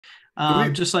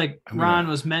Just like Ron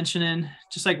was mentioning,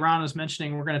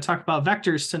 we're going to talk about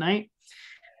vectors tonight.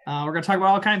 We're going to talk about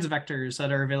all kinds of vectors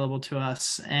that are available to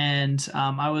us. And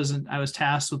I was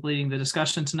tasked with leading the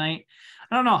discussion tonight.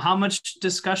 I don't know how much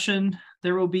discussion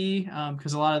there will be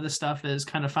because a lot of this stuff is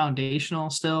kind of foundational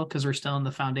still because we're still in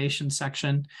the foundation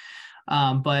section.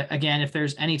 But again, if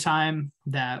there's any time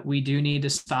that we do need to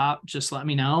stop, just let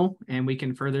me know and we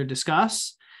can further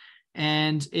discuss.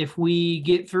 And if we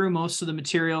get through most of the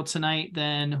material tonight,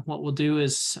 then what we'll do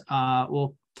is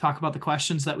we'll talk about the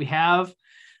questions that we have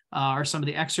or some of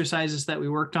the exercises that we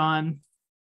worked on.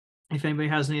 If anybody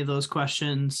has any of those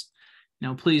questions,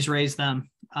 please raise them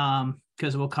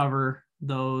because we'll cover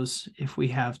those if we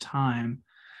have time.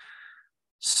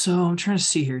 So I'm trying to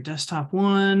see here, desktop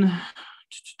 1,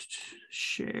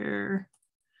 share.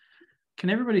 Can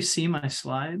everybody see my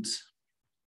slides?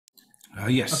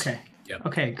 Yes. Okay. Yep.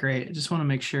 Okay, great. I just want to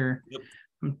make sure. Yep.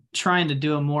 I'm trying to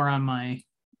do them more on my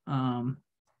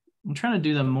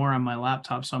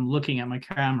laptop, so I'm looking at my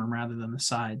camera rather than the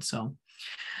side. So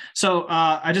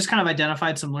I just kind of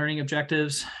identified some learning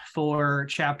objectives for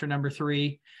chapter number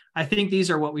 3. I think these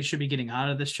are what we should be getting out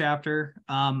of this chapter.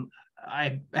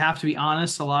 I have to be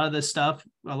honest, a lot of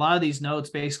these notes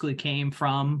basically came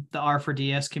from the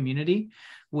R4DS community,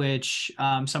 which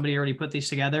somebody already put these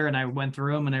together, and I went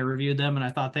through them and I reviewed them and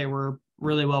I thought they were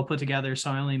really well put together.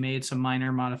 So I only made some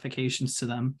minor modifications to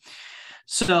them.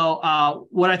 So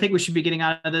what I think we should be getting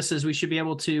out of this is we should be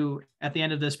able to, at the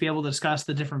end of this, be able to discuss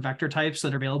the different vector types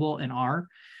that are available in R.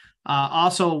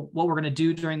 Also, what we're going to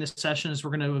do during this session is we're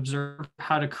going to observe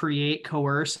how to create,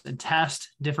 coerce, and test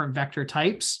different vector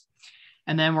types.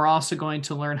 And then we're also going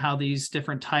to learn how these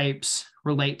different types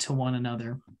relate to one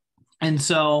another. And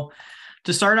so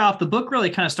to start off, the book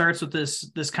really kind of starts with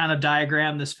this kind of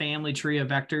diagram, this family tree of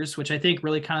vectors, which I think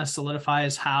really kind of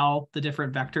solidifies how the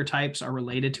different vector types are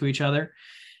related to each other.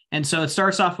 And so it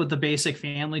starts off with the basic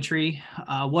family tree.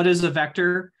 What is a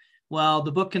vector? Well,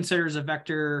 the book considers a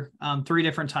vector 3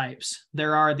 different types.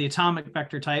 There are the atomic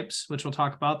vector types, which we'll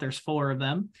talk about. There's 4 of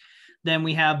them. Then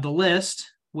we have the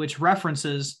list, which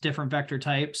references different vector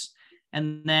types.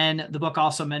 And then the book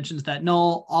also mentions that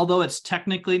null, although it's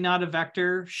technically not a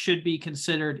vector, should be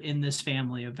considered in this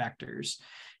family of vectors.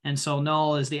 And so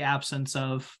null is the absence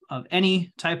of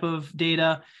any type of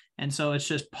data. And so it's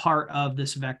just part of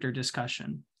this vector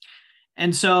discussion.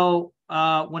 And so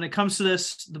when it comes to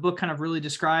this, the book kind of really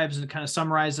describes and kind of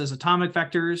summarizes atomic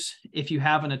vectors. If you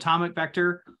have an atomic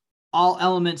vector, all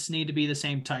elements need to be the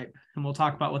same type. And we'll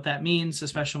talk about what that means,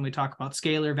 especially when we talk about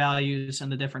scalar values and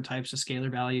the different types of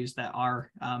scalar values that R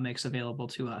makes available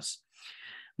to us.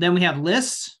 Then we have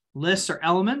lists. Lists are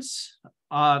elements.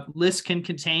 Lists can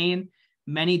contain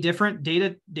many different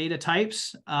data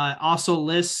types. Also,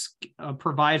 lists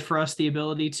provide for us the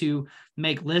ability to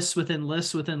make lists within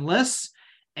lists within lists.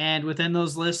 And within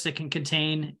those lists, it can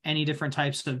contain any different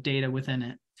types of data within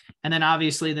it. And then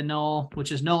obviously the null,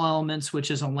 which is null elements, which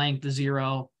is a length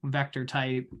 0 vector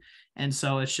type. And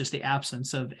so it's just the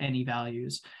absence of any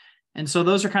values. And so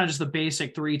those are kind of just the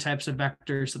basic 3 types of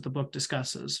vectors that the book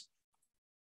discusses.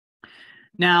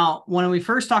 Now, when we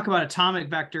first talk about atomic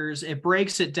vectors, it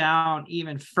breaks it down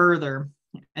even further.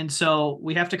 And so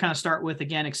we have to kind of start with,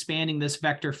 again, expanding this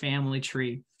vector family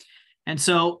tree. And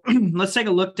so let's take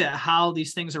a look at how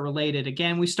these things are related.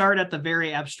 Again, we start at the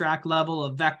very abstract level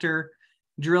of vector,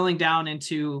 drilling down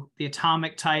into the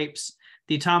atomic types.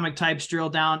 The atomic types drill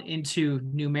down into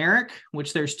numeric,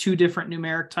 which there's 2 different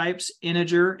numeric types,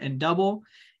 integer and double.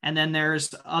 And then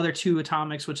there's other 2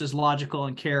 atomics, which is logical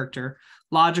and character.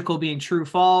 Logical being true,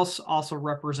 false, also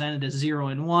represented as 0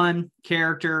 and 1.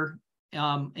 Character,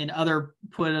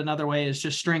 put another way, is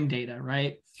just string data,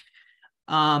 right?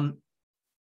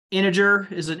 Integer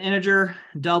is an integer.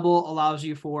 Double allows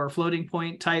you for floating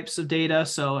point types of data.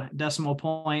 So decimal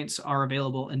points are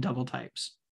available in double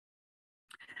types.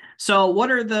 So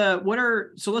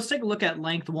so let's take a look at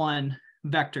length 1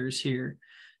 vectors here.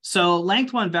 So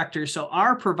length 1 vectors. So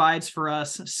R provides for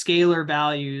us scalar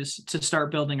values to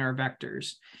start building our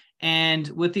vectors. And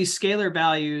with these scalar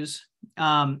values,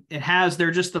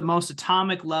 they're just the most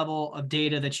atomic level of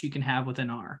data that you can have within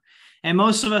R. And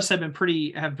most of us have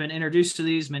been introduced to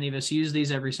these. Many of us use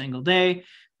these every single day,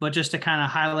 but just to kind of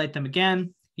highlight them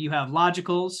again, you have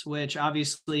logicals, which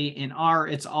obviously in R,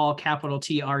 it's all capital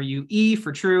TRUE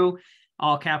for true,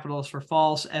 all capitals for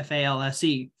false,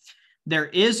 FALSE. There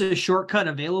is a shortcut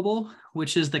available,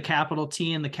 which is the capital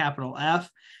T and the capital F.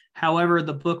 However,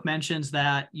 the book mentions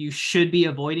that you should be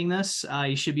avoiding this.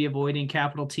 You should be avoiding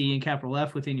capital T and capital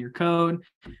F within your code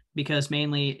because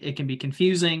mainly it can be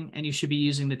confusing and you should be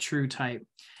using the true type.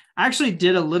 I actually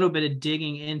did a little bit of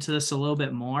digging into this a little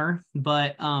bit more,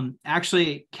 but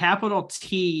actually capital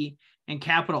T and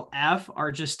capital F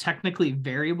are just technically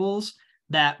variables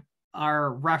that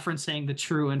are referencing the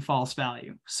true and false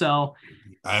value. So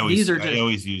I these are I just,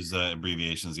 always use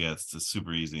abbreviations. Yeah, it's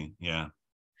super easy. Yeah.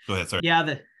 Go ahead. Sorry.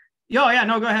 yeah, yeah,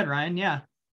 no, go ahead, Ryan. Yeah. I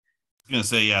was gonna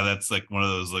say, yeah, that's like one of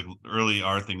those like early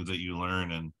R things that you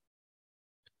learn, and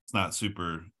it's not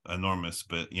super enormous,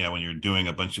 but yeah, when you're doing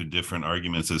a bunch of different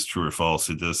arguments as true or false,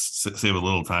 it does save a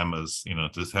little time as,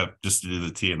 just to do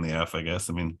the T and the F, I guess.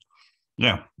 I mean,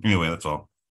 yeah. Anyway, that's all.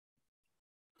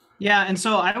 Yeah, and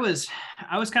so I was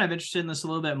kind of interested in this a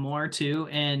little bit more too.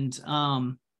 And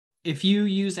if you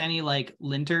use any like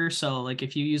linter, so like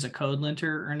if you use a code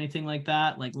linter or anything like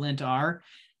that, like lint-r,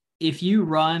 if you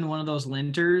run one of those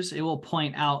linters, it will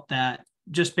point out that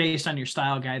just based on your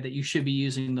style guide that you should be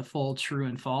using the full true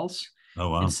and false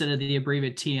instead of the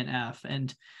abbreviated T and F.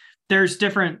 And there's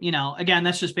different, again,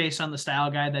 that's just based on the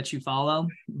style guide that you follow,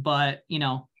 but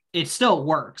it still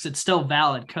works. It's still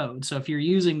valid code. So if you're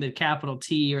using the capital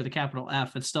T or the capital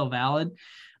F, it's still valid.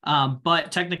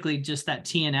 But technically just that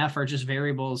T and F are just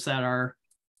variables that are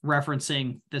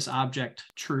referencing this object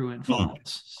true and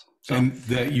false. So, and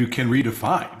that you can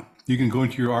redefine. You can go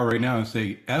into your R right now and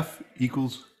say F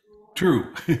equals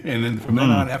true. And then from then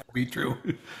on, F will be true.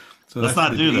 So let's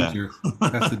not do danger.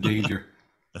 That's the danger.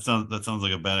 That sounds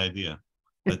like a bad idea,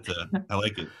 but I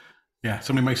like it. Yeah,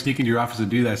 somebody might sneak into your office and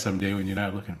do that someday when you're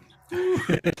not looking.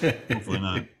 Hopefully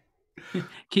not.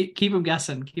 Keep them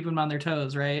guessing. Keep them on their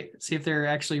toes, right? See if they're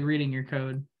actually reading your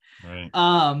code. Right.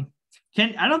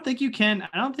 I don't think you can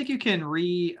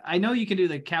I know you can do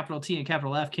the capital T and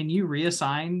capital F. Can you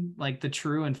reassign like the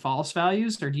true and false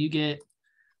values, or do you get?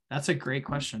 That's a great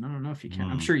question. I don't know if you can.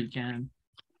 I'm sure you can.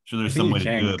 Sure, there's some way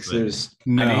to do it. But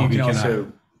no, you can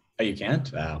also. Oh, you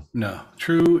can't. Wow. No,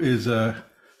 true is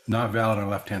not valid on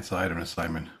the left-hand side of an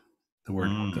assignment. The word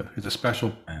is a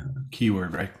special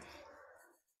keyword, right?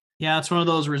 Yeah, it's one of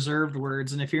those reserved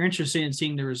words. And if you're interested in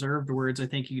seeing the reserved words, I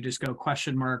think you just go #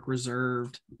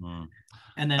 reserved,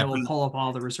 and then it will pull up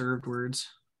all the reserved words.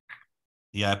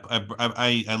 Yeah,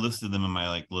 I listed them in my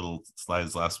like little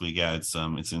slides last week. Yeah, it's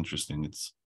interesting.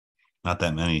 It's not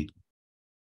that many.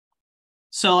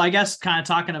 So I guess kind of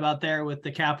talking about there with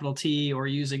the capital T or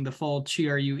using the full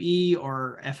TRUE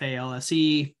or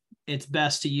FALSE, it's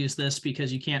best to use this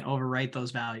because you can't overwrite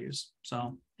those values.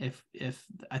 So if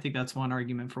I think that's one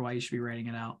argument for why you should be writing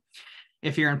it out.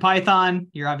 If you're in Python,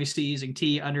 you're obviously using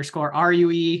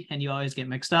T_RUE and you always get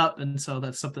mixed up. And so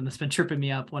that's something that's been tripping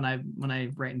me up when I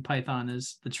write in Python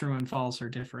is the true and false are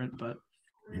different, but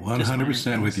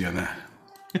 100% with you on that.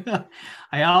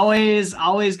 I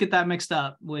always get that mixed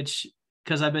up, which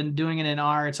because I've been doing it in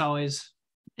R, it's always,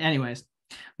 anyways,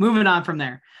 moving on from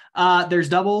there. There's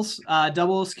doubles.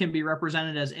 Doubles can be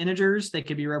represented as integers. They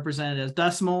can be represented as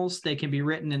decimals. They can be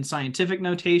written in scientific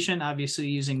notation, obviously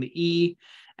using the E,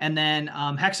 and then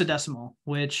hexadecimal,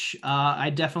 which I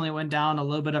definitely went down a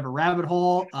little bit of a rabbit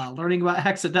hole learning about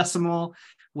hexadecimal,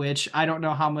 which I don't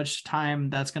know how much time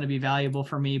that's going to be valuable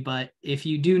for me, but if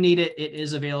you do need it, it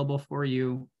is available for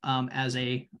you as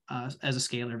a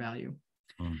scalar value.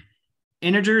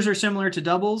 Integers are similar to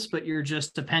doubles, but you're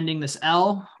just appending this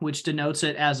L, which denotes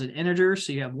it as an integer.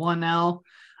 So you have 1L.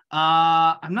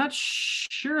 I'm not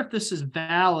sure if this is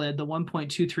valid, the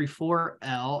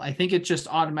 1.234L. I think it just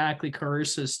automatically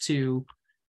coerces to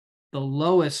the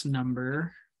lowest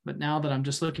number. But now that I'm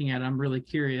just looking at it, I'm really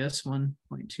curious.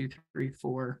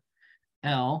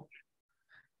 1.234L.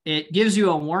 It gives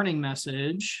you a warning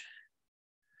message.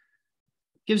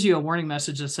 Gives you a warning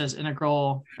message that says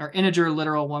integer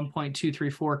literal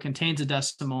 1.234 contains a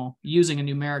decimal using a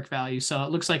numeric value. So it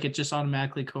looks like it just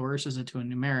automatically coerces it to a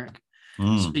numeric.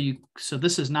 So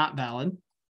this is not valid.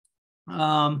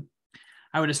 I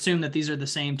would assume that these are the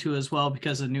same too as well,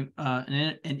 because an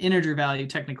integer value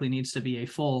technically needs to be a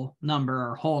full number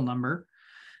or whole number.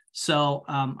 So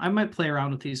I might play around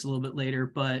with these a little bit later,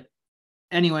 but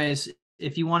anyways,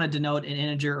 if you want to denote an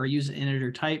integer or use an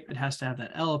integer type, it has to have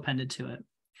that L appended to it.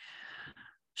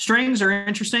 Strings are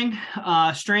interesting.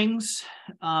 Strings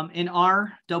in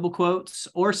R, double quotes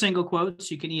or single quotes,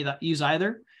 you can use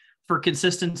either. For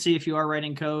consistency, if you are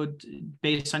writing code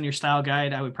based on your style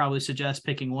guide, I would probably suggest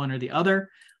picking one or the other.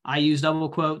 I use double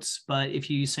quotes, but if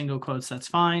you use single quotes, that's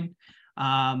fine.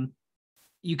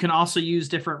 You can also use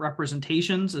different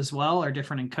representations as well, or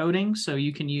different encodings. So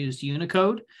you can use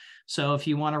Unicode. So if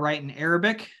you want to write in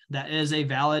Arabic, that is a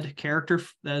valid character.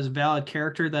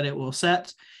 That it will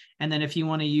set. And then if you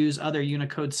want to use other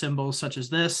Unicode symbols such as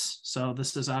this, so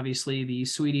this is obviously the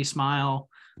sweetie smile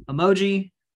emoji.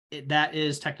 that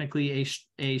is technically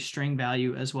a string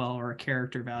value as well, or a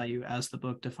character value as the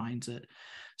book defines it.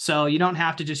 So you don't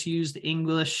have to just use the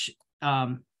English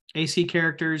AC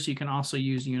characters. You can also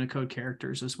use Unicode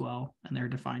characters as well, and they're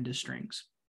defined as strings.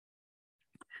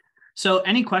 So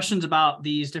any questions about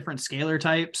these different scalar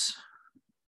types?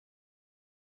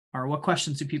 Or what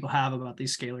questions do people have about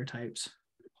these scalar types?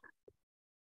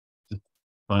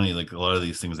 Funny, like a lot of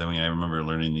these things, I mean, I remember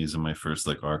learning these in my first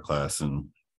like R class, and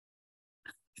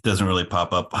it doesn't really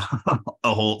pop up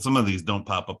a whole, some of these don't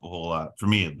pop up a whole lot, for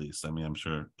me at least. I mean, I'm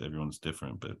sure everyone's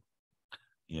different, but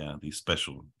yeah, these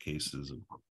special cases of,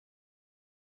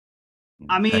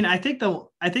 I mean, I think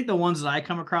the ones that I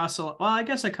come across, well, I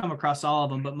guess I come across all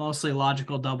of them, but mostly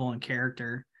logical, double, and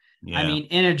character. yeah. I mean,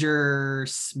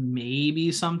 integers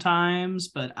maybe sometimes,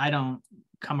 but I don't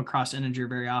come across integer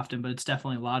very often, but it's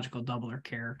definitely logical, double, or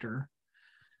character.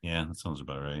 Yeah, that sounds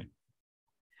about right.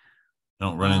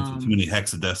 Don't run into too many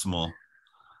hexadecimal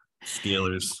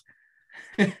scalars.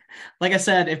 Like I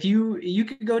said, if you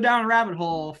could go down a rabbit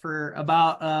hole for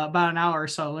about an hour or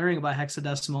so learning about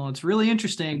hexadecimal, it's really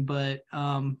interesting, but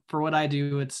for what I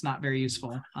do, it's not very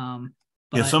useful.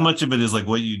 Yeah, so much of it is like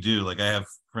what you do. Like I have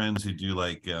friends who do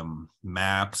like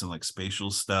maps and like spatial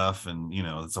stuff, and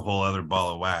it's a whole other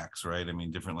ball of wax, right? I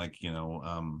mean, different like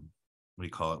what do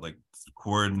you call it, like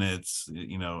coordinates,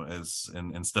 as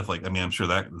and stuff like. I mean, I'm sure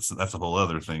that's a whole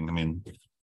other thing. I mean,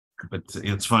 but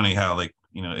it's funny how like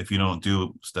if you don't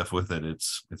do stuff with it,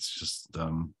 it's just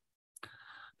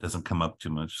doesn't come up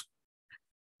too much.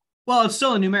 Well, it's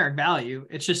still a numeric value.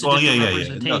 It's just a different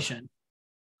representation.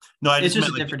 No, it's just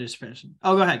a different description.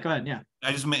 Oh, go ahead. Yeah.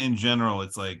 I just meant in general,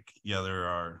 it's like, yeah, there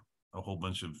are a whole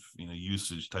bunch of,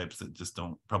 usage types that just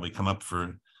don't probably come up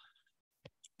for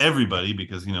everybody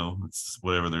because, it's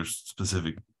whatever their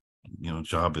specific,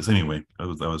 job is. Anyway, that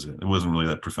was it. It wasn't really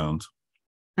that profound.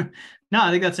 No,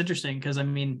 I think that's interesting because, I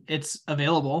mean, it's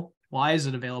available. Why is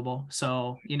it available?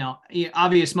 So,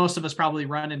 obvious, most of us probably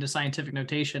run into scientific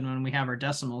notation when we have our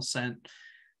decimals sent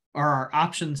or our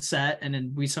options set, and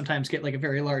then we sometimes get like a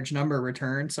very large number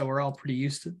returned. So we're all pretty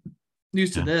used to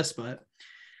this, but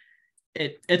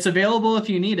it's available if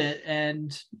you need it.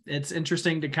 And it's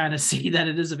interesting to kind of see that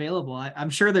it is available. I'm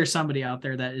sure there's somebody out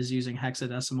there that is using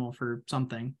hexadecimal for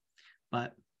something,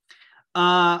 but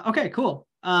okay, cool.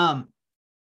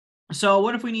 So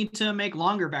what if we need to make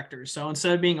longer vectors? So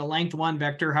instead of being a length 1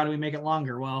 vector, how do we make it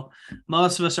longer? Well,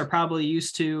 most of us are probably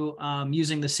used to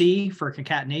using the C for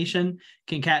concatenation.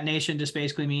 Concatenation just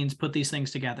basically means put these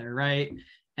things together, right?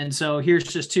 And so here's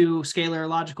just two scalar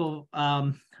logical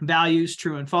values,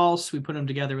 true and false. We put them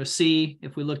together with C.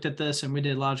 If we looked at this and we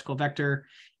did logical vector,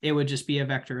 it would just be a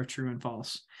vector of true and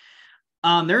false.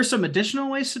 There are some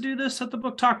additional ways to do this that the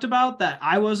book talked about that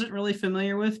I wasn't really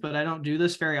familiar with, but I don't do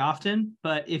this very often.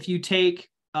 But if you take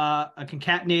a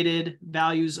concatenated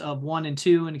values of 1 and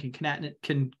 2 and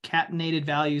concatenated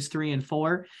values 3 and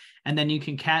 4, and then you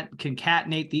can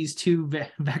concatenate these two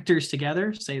vectors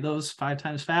together, say those 5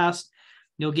 times fast,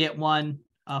 you'll get one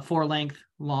 4-length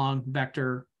long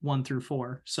vector 1 through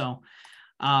 4. So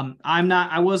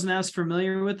I wasn't as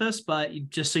familiar with this, but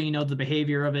just so you know the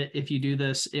behavior of it, if you do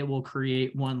this, it will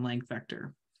create 1 length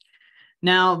vector.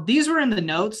 Now, these were in the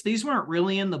notes. These weren't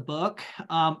really in the book.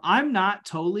 I'm not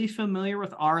totally familiar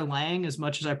with R-lang as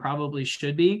much as I probably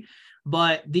should be,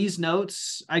 but these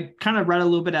notes, I kind of read a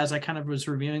little bit as I kind of was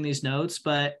reviewing these notes,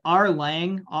 but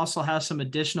R-lang also has some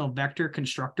additional vector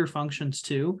constructor functions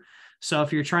too. So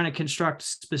if you're trying to construct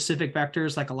specific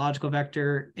vectors like a logical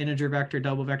vector, integer vector,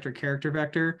 double vector, character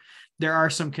vector, there are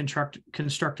some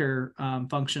constructor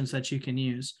functions that you can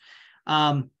use.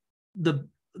 The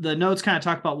notes kind of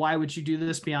talk about why would you do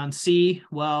this beyond C?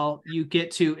 Well, you get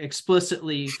to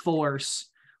explicitly force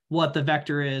what the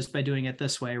vector is by doing it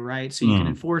this way, right? So you can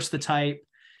enforce the type,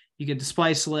 you can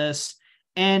displace lists,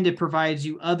 and it provides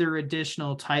you other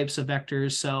additional types of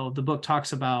vectors. So the book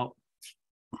talks about,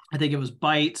 I think it was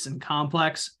bytes and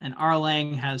complex, and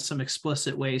R-lang has some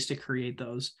explicit ways to create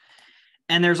those.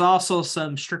 And there's also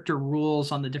some stricter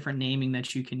rules on the different naming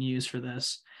that you can use for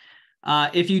this.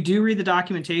 If you do read the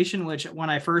documentation, which when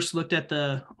I first looked at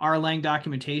the R-lang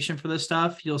documentation for this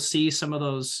stuff, you'll see some of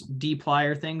those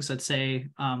dplyr things that say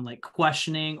like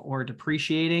questioning or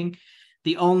depreciating.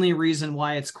 The only reason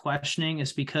why it's questioning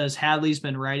is because Hadley's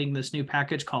been writing this new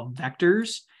package called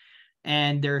vectors,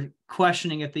 and they're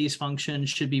questioning if these functions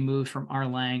should be moved from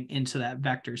R-lang into that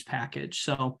vectors package.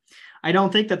 So I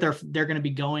don't think that they're going to be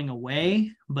going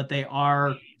away, but they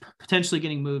are potentially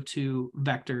getting moved to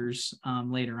vectors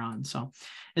later on. So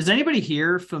is anybody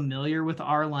here familiar with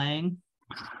R-lang?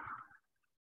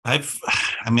 At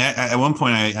one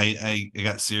point I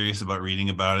got serious about reading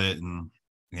about it, and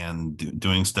and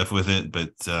doing stuff with it.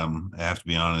 But I have to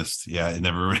be honest, yeah, it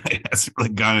never really hasn't really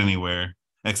gone anywhere,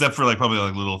 except for like probably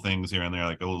like little things here and there,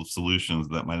 like little solutions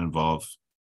that might involve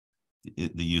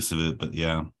the use of it. But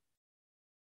yeah.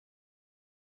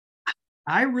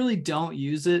 I really don't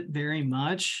use it very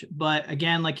much, but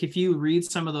again, like if you read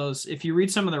some of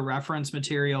the reference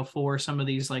material for some of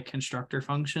these like constructor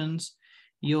functions,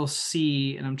 you'll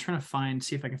see, and I'm trying to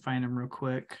see if I can find them real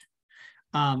quick.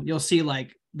 You'll see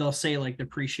like they'll say like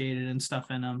depreciated and stuff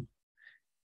in them.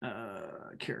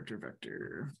 Character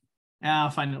vector. I'll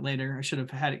find it later. I should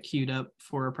have had it queued up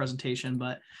for a presentation,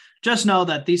 but just know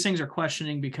that these things are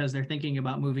questioning because they're thinking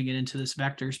about moving it into this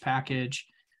vectors package,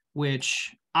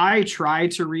 which I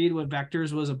tried to read what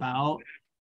vectors was about.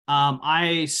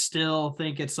 I still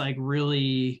think it's like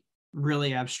really,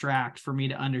 really abstract for me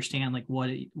to understand like what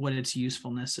its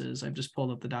usefulness is. I've just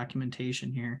pulled up the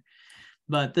documentation here,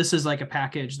 but this is like a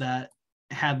package that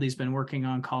Hadley's been working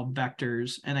on called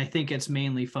vectors, and I think it's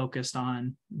mainly focused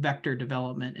on vector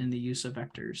development and the use of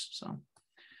vectors. So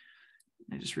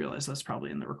I just realized that's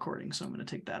probably in the recording, so I'm going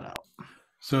to take that out.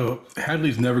 So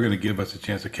Hadley's never going to give us a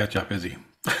chance to catch up, is he?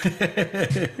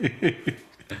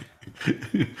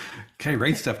 Okay,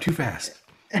 write stuff too fast.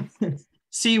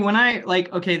 See, when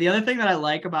the other thing that I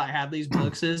like about Hadley's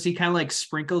books is he kind of like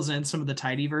sprinkles in some of the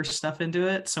tidyverse stuff into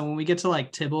it. So when we get to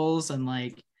like Tibbles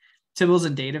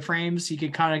and data frames, you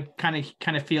could kind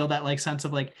of feel that like sense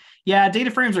of like, yeah,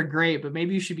 data frames are great, but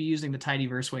maybe you should be using the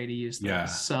tidyverse way to use them. Yeah,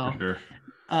 so for sure.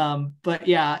 But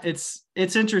yeah, it's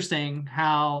interesting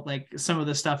how like some of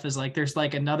the stuff is like there's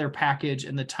like another package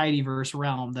in the tidyverse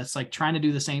realm that's like trying to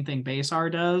do the same thing base R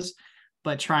does,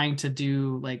 but trying to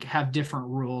do like have different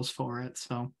rules for it.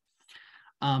 So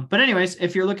but anyways,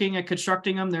 if you're looking at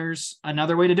constructing them, there's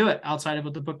another way to do it outside of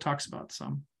what the book talks about.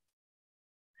 So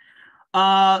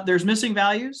there's missing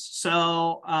values.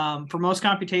 So for most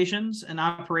computations, an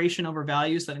operation over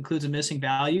values that includes a missing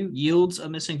value yields a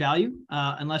missing value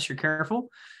unless you're careful.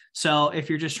 So if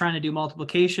you're just trying to do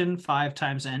multiplication, 5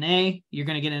 times NA, you're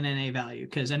going to get an NA value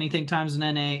because anything times an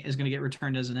NA is going to get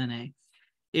returned as an NA.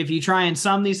 If you try and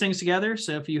sum these things together,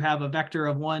 so if you have a vector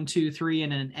of 1, 2, 3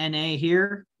 and an NA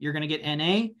here, you're going to get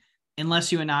NA unless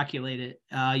you inoculate it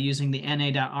using the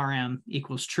NA.rm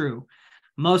equals true.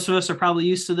 Most of us are probably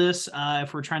used to this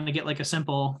if we're trying to get like a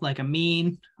simple, like a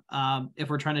mean, if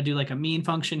we're trying to do like a mean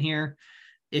function here.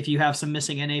 If you have some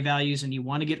missing NA values and you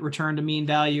want to get returned a mean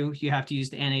value, you have to use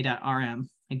the NA.rm.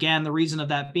 Again, the reason of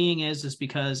that being is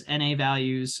because NA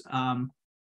values,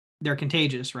 they're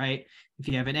contagious, right? If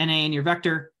you have an NA in your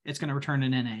vector, it's going to return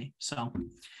an NA. So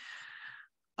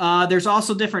there's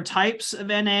also different types of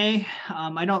NA.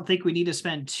 I don't think we need to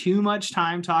spend too much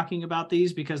time talking about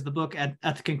these because the book at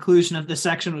the conclusion of this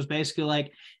section was basically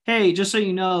like, hey, just so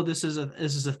you know, this is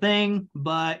a thing,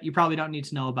 but you probably don't need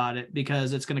to know about it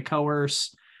because it's going to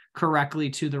coerce correctly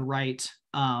to the right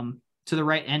NA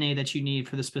that you need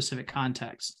for the specific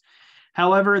context.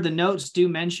 However, the notes do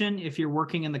mention if you're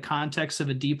working in the context of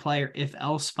a dplyr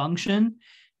if-else function,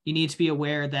 you need to be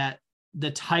aware that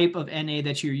the type of NA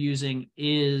that you're using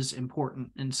is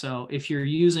important. And so if you're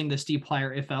using this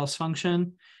dplyr if-else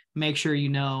function, make sure you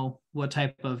know what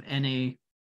type of NA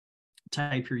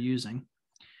type you're using.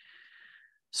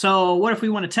 So what if we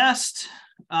want to test?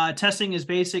 Testing is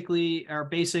basically our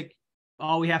basic,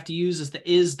 all we have to use is the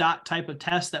is dot type of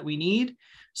test that we need.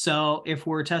 So if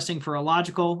we're testing for a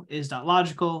logical, is dot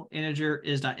logical, integer,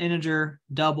 is dot integer,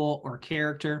 double, or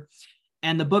character.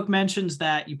 And the book mentions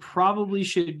that you probably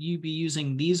should be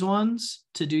using these ones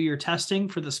to do your testing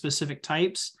for the specific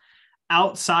types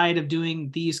outside of doing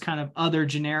these kind of other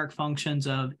generic functions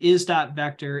of is dot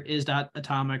vector, is dot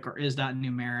atomic, or is dot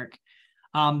numeric.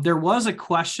 There was a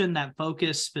question that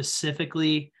focused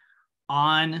specifically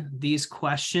on these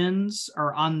questions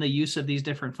or on the use of these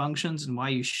different functions and why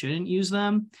you shouldn't use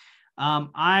them.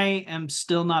 I am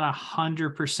still not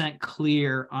 100%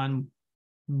 clear on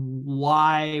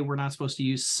why we're not supposed to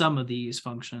use some of these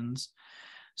functions.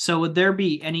 So would there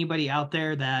be anybody out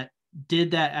there that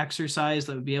did that exercise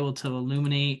that would be able to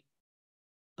illuminate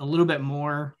a little bit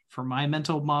more for my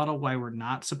mental model why we're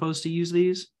not supposed to use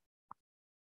these?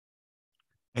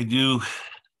 I do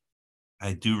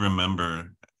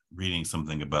remember reading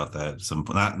something about that. Some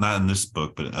not in this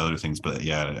book, but other things. But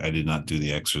yeah, I did not do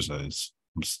the exercise.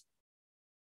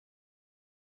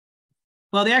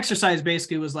 Well, the exercise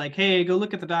basically was like, hey, go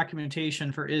look at the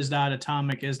documentation for is dot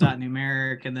atomic, is dot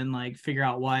numeric, and then like figure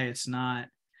out why it's not.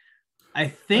 I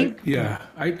think.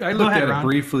 I looked at it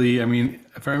briefly. I mean,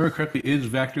 if I remember correctly, is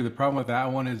vector. The problem with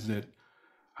that one is that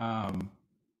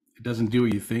it doesn't do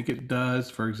what you think it does.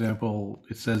 For example,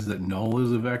 it says that null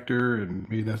is a vector, and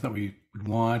maybe that's not what you would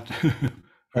want.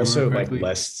 I Also, remember like correctly.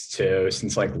 lists too,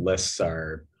 since like lists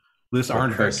are Lists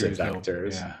aren't recursive vectors, though.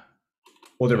 vectors. Yeah.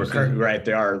 Well, they're So it says- right.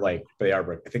 They are. I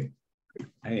think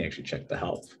I didn't actually check the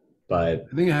help, but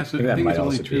I think it has I to. think I that think might it's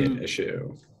only also be an true.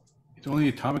 issue. It's only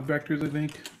atomic vectors, I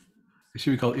think. It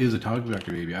should be called is atomic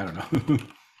vector, maybe. I don't know.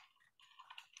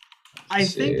 I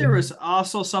think there was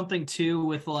also something too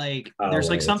with like, there's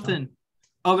like wait, something.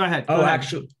 Oh, go ahead. Oh,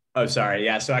 actually, sorry.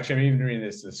 Yeah. So actually, I'm even reading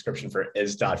this description for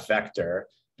is dot vector.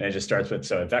 And it just starts with,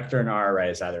 so a vector in R, right,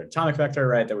 is either an atomic vector,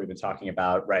 right, that we've been talking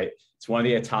about, right? It's one of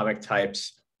the atomic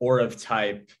types or of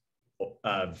type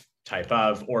of,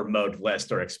 or mode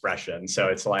list or expression. So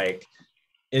it's like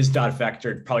is dot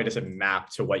vector probably doesn't map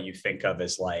to what you think of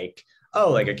as like, oh,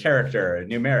 like a character, a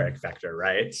numeric vector,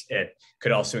 right? It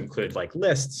could also include like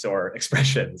lists or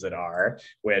expressions in R,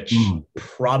 which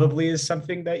probably is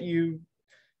something that you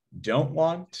don't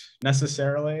want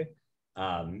necessarily.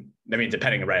 I mean,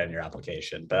 depending right on your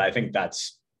application, but I think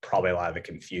that's probably a lot of the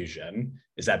confusion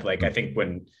is that like, I think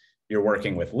when you're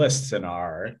working with lists in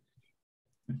R,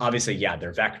 obviously, yeah,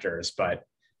 they're vectors, but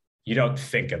you don't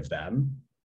think of them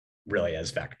really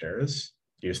as vectors.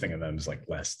 You just think of them as like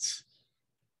lists.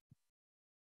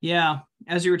 Yeah,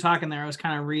 as you were talking there, I was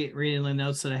kind of reading the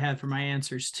notes that I had for my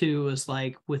answers too. Was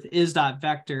like with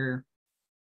is.vector,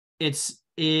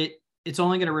 it's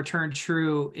only going to return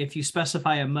true if you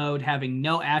specify a mode having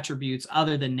no attributes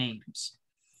other than names.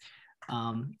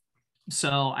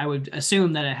 So I would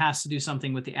assume that it has to do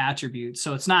something with the attributes.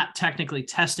 So it's not technically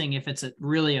testing if it's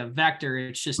really a vector.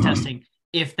 It's just testing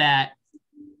if that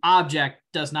object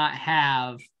does not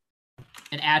have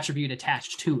an attribute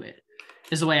attached to it,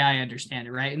 is the way I understand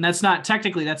it, right? And that's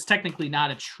technically not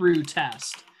a true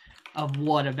test of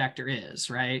what a vector is,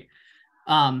 right?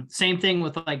 Same thing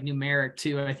with like numeric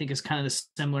too, I think is kind of the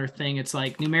similar thing. It's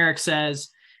like numeric says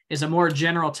is a more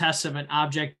general test of an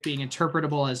object being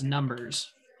interpretable as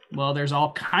numbers. Well, there's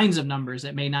all kinds of numbers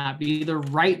that may not be the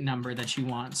right number that you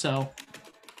want. So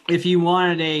if you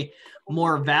wanted a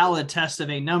more valid test of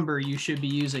a number, you should be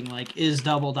using like is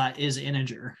double dot is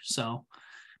integer. So,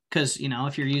 because, you know,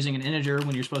 if you're using an integer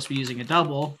when you're supposed to be using a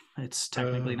double, it's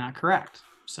technically not correct.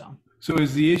 So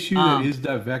is the issue that is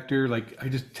that vector, like I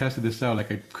just tested this out,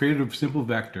 like I created a simple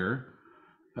vector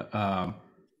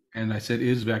and I said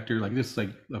is vector, like this, like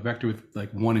a vector with like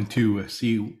 1 and 2, a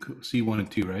C1 and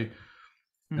 2, right?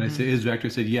 And I said is vector,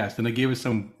 said yes. Then I gave it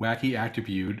some wacky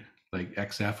attribute like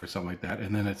XF or something like that.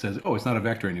 And then it says, oh, it's not a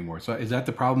vector anymore. So is that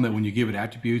the problem, that when you give it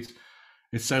attributes,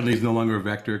 it suddenly is no longer a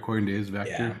vector according to is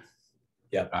vector?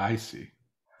 Yeah. I see.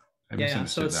 I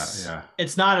misunderstood that. Yeah.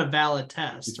 It's not a valid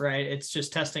test, right? It's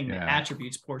just testing the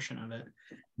attributes portion of it.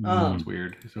 It's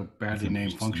weird. It's a badly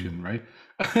named function, right?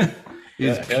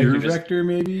 Is pure like vector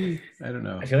maybe? I don't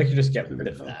know. I feel like you just get rid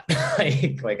of that.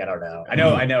 like I don't know.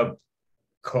 I know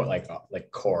core,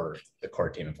 the core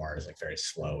team of R is like very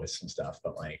slow with some stuff,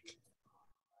 but like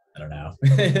I don't know.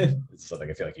 It's something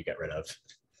I feel like you get rid of.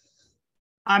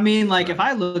 I mean, like if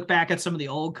I look back at some of the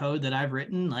old code that I've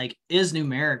written, like is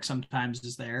numeric sometimes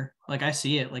is there. Like I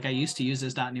see it. Like I used to use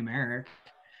this .numeric.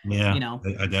 Yeah, you know,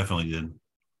 I definitely did.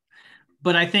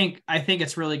 But I think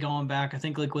it's really going back. I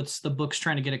think like what's the book's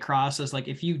trying to get across is like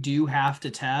if you do have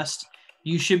to test,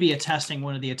 you should be testing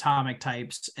one of the atomic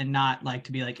types and not like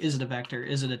to be like, is it a vector?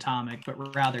 Is it atomic?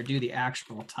 But rather do the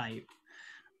actual type.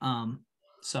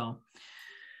 So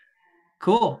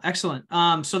cool. Excellent.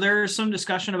 So there's some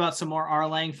discussion about some more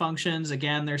RLang functions.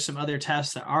 Again, there's some other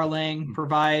tests that RLang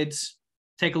provides.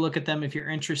 Take a look at them if you're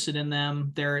interested in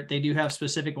them. They do have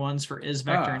specific ones for is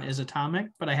vector and is atomic,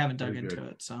 but I haven't dug into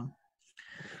it. So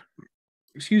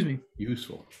excuse me.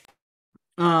 Useful.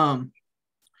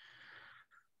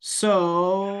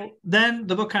 So then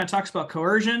the book kind of talks about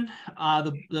coercion.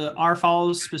 The R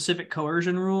follows specific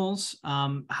coercion rules.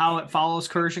 How it follows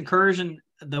coercion. Coercion,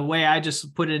 the way I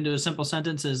just put it into a simple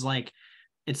sentence is like,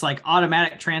 it's like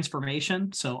automatic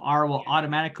transformation. So R will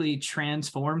automatically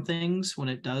transform things when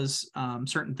it does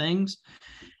certain things.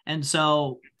 And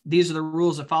so these are the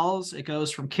rules it follows. It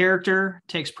goes from character,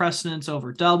 takes precedence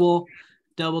over double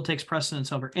takes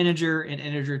precedence over integer, and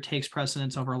integer takes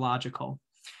precedence over logical.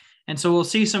 And so we'll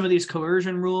see some of these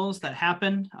coercion rules that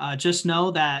happen. Just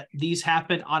know that these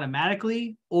happen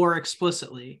automatically or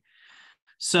explicitly.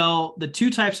 So the two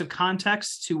types of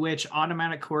contexts to which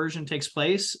automatic coercion takes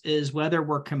place is whether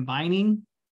we're combining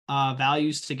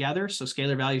values together, so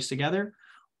scalar values together,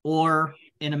 or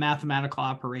in a mathematical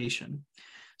operation.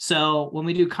 So when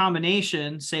we do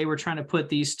combination, say we're trying to put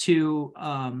these two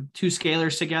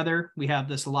scalars together, we have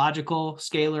this logical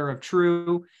scalar of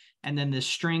true, and then this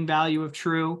string value of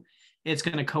true. It's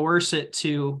going to coerce it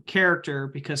to character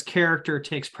because character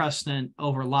takes precedent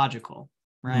over logical.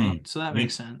 right? So that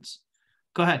makes sense.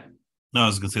 Go ahead. No, I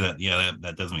was gonna say that. Yeah,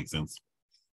 that does make sense.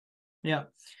 Yeah.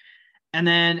 And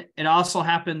then it also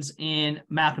happens in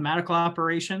mathematical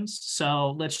operations.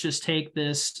 So let's just take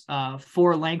this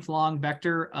 4 length long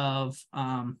vector of,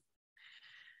 I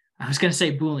was going to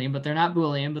say Boolean, but they're not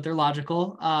Boolean, but they're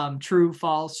logical. True,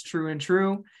 false, true, and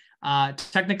true.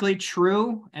 Technically,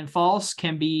 true and false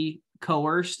can be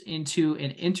coerced into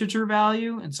an integer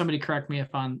value. And somebody correct me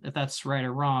if that's right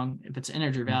or wrong, if it's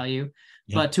integer value,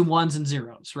 but to ones and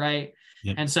zeros, right?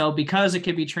 Yep. And so because it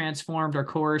can be transformed or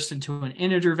coerced into an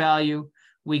integer value,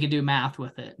 we can do math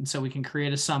with it. And so we can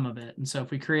create a sum of it. And so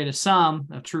if we create a sum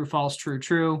of true, false, true,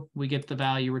 true, we get the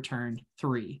value returned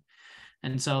 3.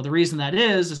 And so the reason that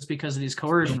is because of these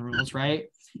coercion rules, right?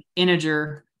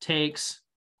 Integer takes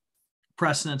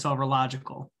precedence over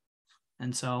logical.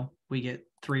 And so we get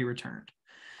 3 returned.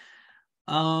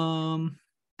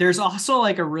 There's also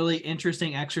like a really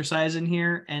interesting exercise in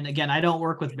here. And again, I don't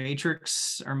work with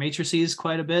matrix or matrices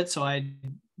quite a bit, so I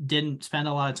didn't spend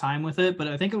a lot of time with it, but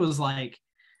I think it was like,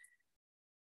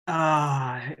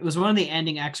 it was one of the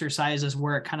ending exercises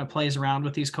where it kind of plays around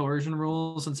with these coercion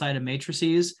rules inside of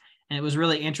matrices. And it was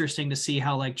really interesting to see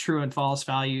how like true and false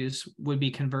values would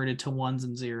be converted to ones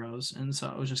and zeros. And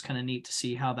so it was just kind of neat to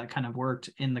see how that kind of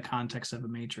worked in the context of a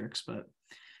matrix. But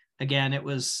again,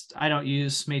 I don't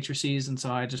use matrices, and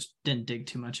so I just didn't dig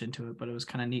too much into it, but it was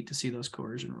kind of neat to see those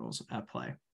coercion rules at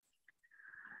play.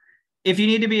 If you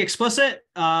need to be explicit,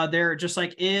 there just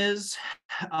like is,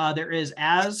 there is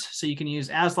as, so you can use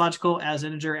as logical, as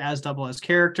integer, as double, as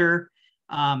character.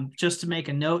 Just to make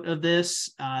a note of this,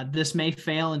 this may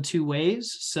fail in 2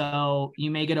 ways. So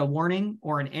you may get a warning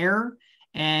or an error,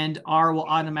 and R will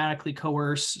automatically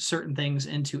coerce certain things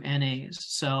into NAs.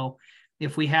 So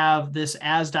if we have this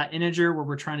as.integer where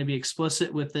we're trying to be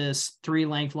explicit with this 3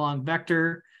 length long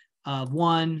vector of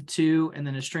 1, 2, and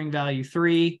then a string value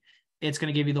 3, it's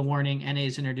going to give you the warning NA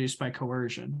is introduced by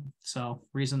coercion. So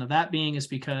reason of that being is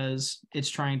because it's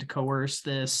trying to coerce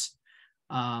this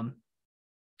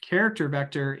character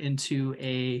vector into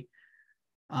a,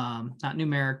 not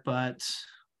numeric, but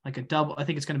like a double, I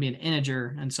think it's going to be an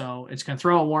integer. And so it's going to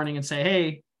throw a warning and say,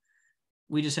 hey,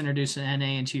 we just introduced an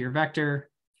NA into your vector.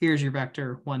 Here's your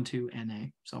vector 1, 2, NA.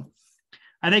 So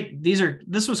I think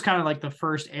this was kind of like the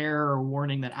first error or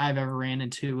warning that I've ever ran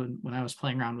into when I was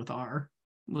playing around with R.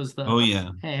 Was the,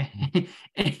 hey,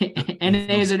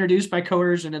 NA is introduced by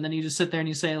coercion, and then you just sit there and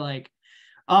you say like,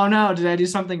 oh no, did I do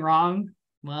something wrong?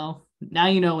 Well, now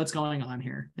you know what's going on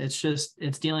here. It's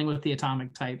dealing with the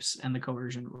atomic types and the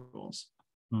coercion rules.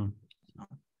 Let's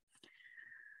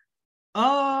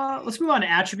move on to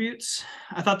attributes.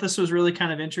 I thought this was really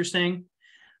kind of interesting.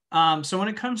 So when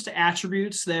it comes to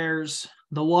attributes, there's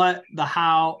the what, the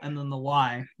how, and then the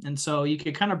why. And so you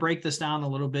could kind of break this down a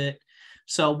little bit.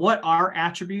 So what are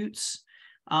attributes?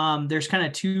 There's kind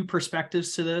of 2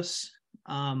 perspectives to this.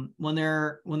 When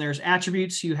there's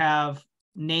attributes, you have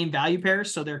name value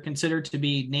pairs. So they're considered to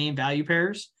be name value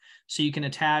pairs. So you can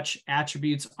attach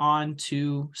attributes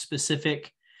onto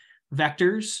specific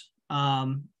vectors,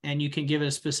 and you can give it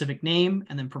a specific name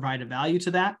and then provide a value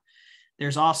to that.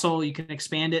 There's also, you can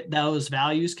expand it. Those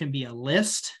values can be a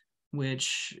list,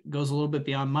 which goes a little bit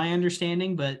beyond my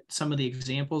understanding, but some of the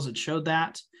examples it showed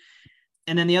that.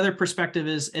 And then the other perspective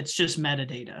is it's just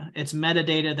metadata. It's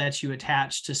metadata that you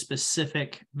attach to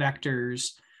specific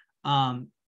vectors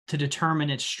to determine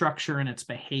its structure and its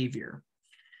behavior.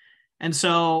 And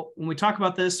so when we talk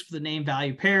about this for the name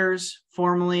value pairs,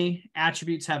 formally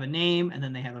attributes have a name and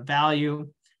then they have a value.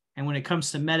 And when it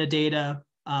comes to metadata,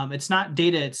 it's not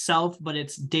data itself, but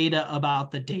it's data about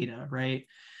the data, right?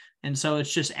 And so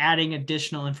it's just adding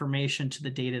additional information to the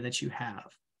data that you have.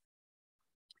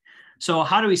 So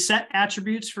how do we set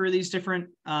attributes for these different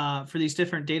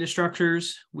data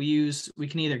structures? We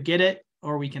can either get it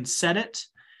or we can set it.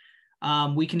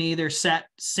 We can either set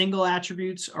single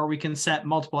attributes or we can set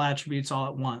multiple attributes all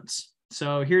at once.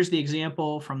 So here's the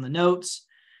example from the notes.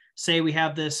 Say we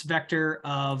have this vector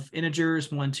of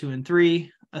integers 1, 2, and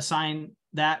 3. Assign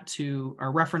that to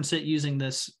or reference it using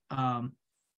this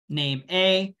name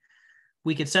A.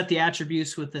 We could set the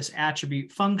attributes with this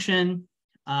attribute function.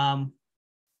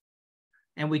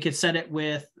 And we could set it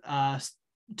with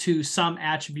to some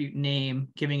attribute name,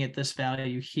 giving it this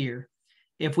value here.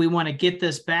 If we want to get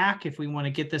this back, if we want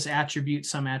to get this attribute,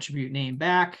 some attribute name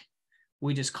back,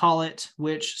 we just call it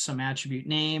which some attribute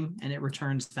name, and it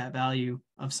returns that value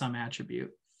of some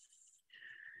attribute.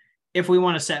 If we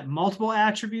want to set multiple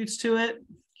attributes to it,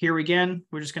 here again,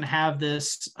 we're just going to have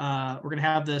this,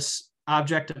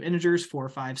 object of integers 4,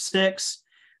 5, 6,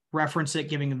 reference it,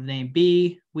 giving it the name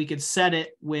B. We could set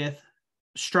it with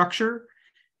structure,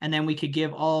 And then we could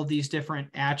give all of these different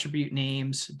attribute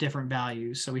names different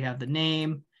values. So we have the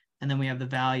name, and then we have the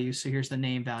value. So here's the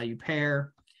name value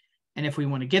pair. And if we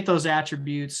want to get those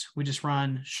attributes, we just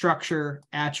run structure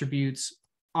attributes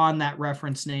on that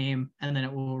reference name, and then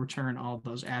it will return all of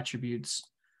those attributes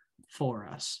for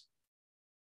us.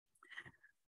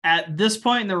 At this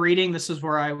point in the reading, this is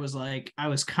where I was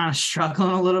kind of struggling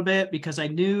a little bit, because I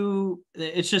knew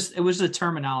it was the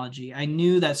terminology. I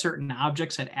knew that certain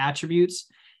objects had attributes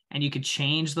and you could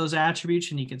change those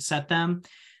attributes and you could set them.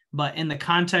 But in the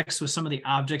context with some of the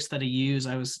objects that I use,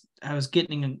 I was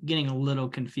getting a little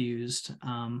confused.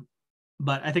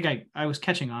 But I think I was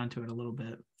catching on to it a little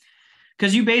bit,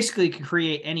 because you basically can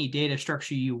create any data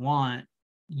structure you want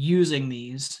using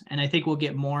these. And I think we'll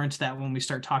get more into that when we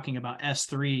start talking about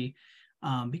S3,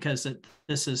 because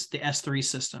this is the S3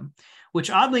 system, which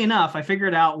oddly enough, I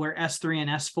figured out where S3 and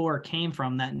S4 came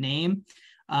from, that name.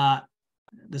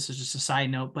 This is just a side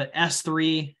note, but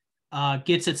S3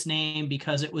 gets its name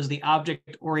because it was the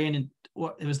object-oriented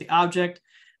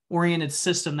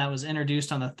system that was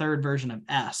introduced on the third version of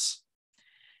S.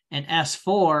 And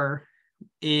S4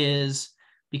 is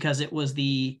because it was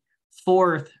the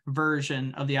fourth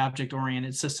version of the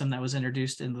object-oriented system that was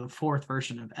introduced into the fourth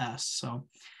version of S. So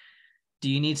do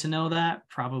you need to know that?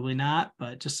 Probably not,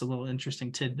 but just a little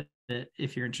interesting tidbit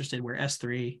if you're interested where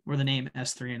the name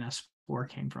S3 and S4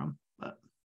 came from. But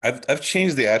I've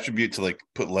changed the attribute to like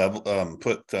put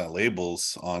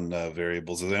labels on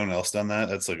variables. Has anyone else done that?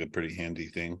 That's like a pretty handy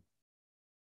thing.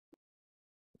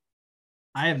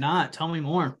 I have not. Tell me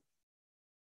more.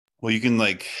 Well, you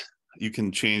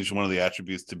can change one of the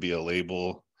attributes to be a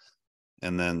label,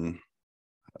 and then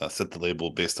set the label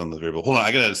based on the variable. Hold on,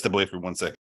 I gotta step away for 1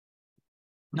 second.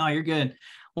 No, you're good.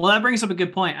 Well, that brings up a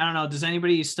good point. I don't know. Does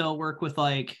anybody still work with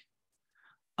like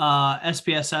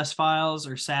SPSS files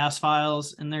or SAS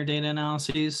files in their data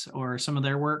analyses or some of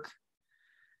their work?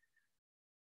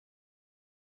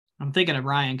 I'm thinking of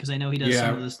Ryan because I know he does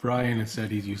some of this. Brian has said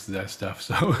he's used to that stuff,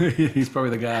 so he's probably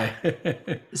the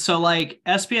guy. So like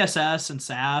SPSS and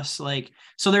SAS,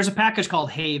 so there's a package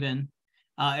called Haven.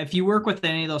 If you work with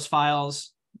any of those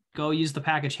files, go use the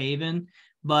package Haven.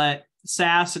 But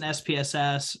SAS and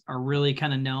SPSS are really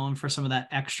kind of known for some of that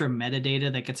extra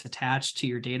metadata that gets attached to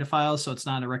your data files. So it's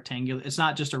not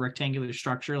just a rectangular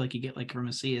structure like you get like from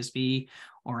a CSV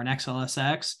or an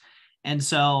XLSX. And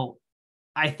so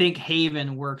I think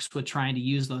Haven works with trying to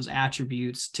use those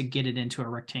attributes to get it into a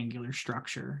rectangular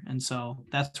structure. And so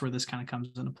that's where this kind of comes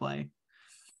into play.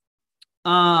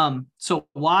 So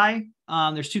why?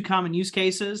 There's two common use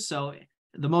cases. So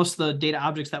most of the data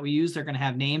objects that we use, they're going to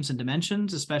have names and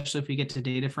dimensions, especially if we get to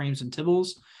data frames and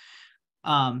tibbles.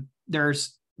 The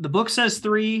book says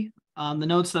 3. The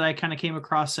notes that I kind of came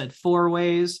across said 4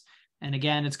 ways. And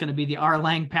again, it's going to be the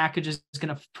rlang package is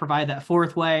going to provide that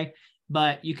 4th way.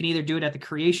 But you can either do it at the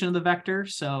creation of the vector.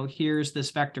 So here's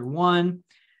this vector 1,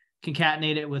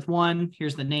 concatenate it with 1.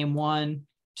 Here's the name 1,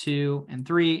 2, and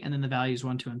 3, and then the values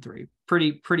 1, 2, and 3.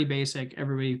 Pretty basic.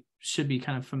 Everybody should be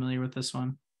kind of familiar with this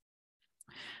one.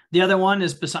 The other one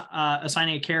is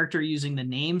assigning a character using the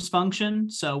names function.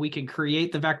 So we can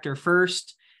create the vector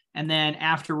first, and then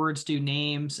afterwards do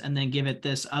names, and then give it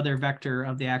this other vector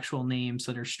of the actual names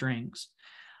that are strings.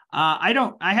 I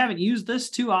haven't used this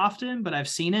too often, but I've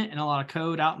seen it in a lot of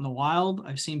code out in the wild.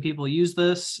 I've seen people use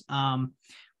this,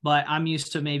 but I'm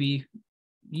used to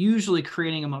usually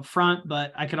creating them up front,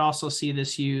 but I could also see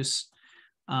this use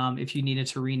if you needed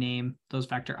to rename those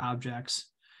vector objects.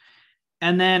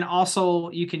 And then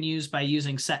also you can use by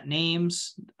using set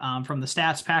names from the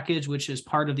stats package, which is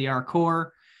part of the R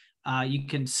core. You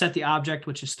can set the object,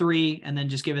 which is 3, and then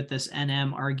just give it this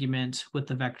NM argument with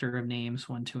the vector of names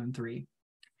 1, 2, and 3.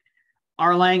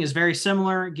 rlang is very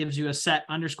similar. It gives you a set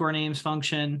underscore names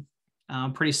function,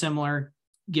 pretty similar.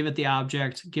 Give it the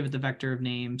object, give it the vector of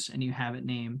names, and you have it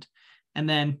named. And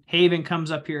then Haven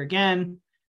comes up here again,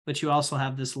 but you also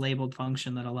have this labeled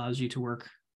function that allows you to work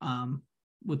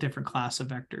with different class of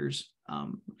vectors,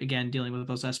 again, dealing with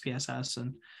those SPSS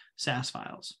and SAS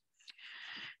files.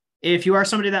 If you are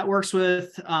somebody that works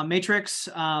with matrix,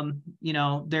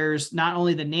 there's not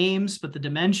only the names, but the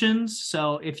dimensions.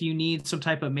 So if you need some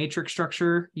type of matrix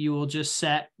structure, you will just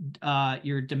set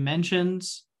your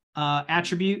dimensions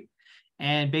attribute.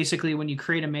 And basically when you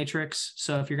create a matrix,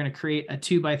 so if you're going to create a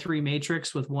 2x3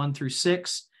 matrix with 1 through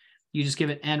 6, you just give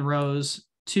it n rows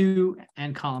 2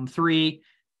 and column 3.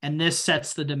 And this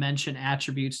sets the dimension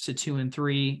attributes to 2 and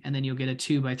 3, and then you'll get a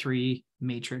 2x3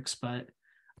 matrix. But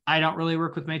I don't really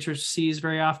work with matrices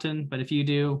very often, but if you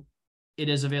do, it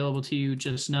is available to you.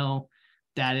 Just know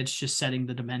that it's just setting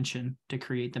the dimension to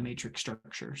create the matrix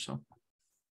structure. So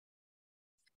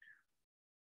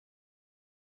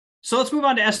So let's move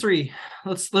on to S3.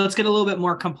 Let's get a little bit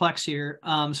more complex here.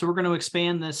 So we're going to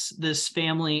expand this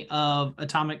family of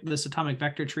atomic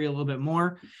vector tree a little bit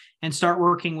more and start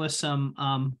working with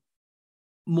some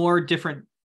more different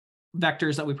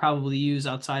vectors that we probably use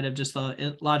outside of just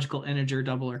the logical integer,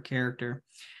 double, or character.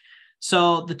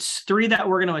 So the three that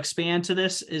we're going to expand to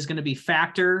this is going to be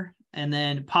factor, and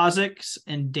then POSIX,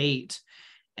 and date.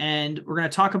 And we're going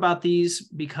to talk about these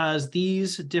because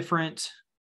these different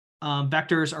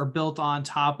vectors are built on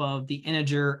top of the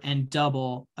integer and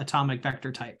double atomic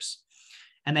vector types.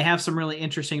 And they have some really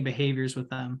interesting behaviors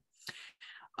with them.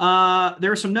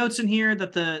 There are some notes in here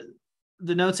that the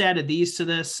notes added these to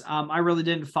this. I really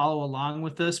didn't follow along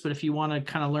with this, but if you want to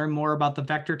kind of learn more about the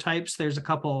vector types, there's a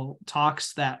couple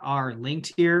talks that are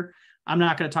linked here. I'm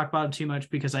not going to talk about them too much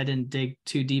because I didn't dig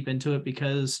too deep into it,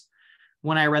 because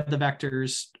when I read the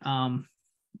vectors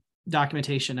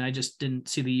documentation, I just didn't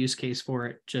see the use case for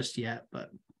it just yet.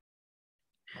 But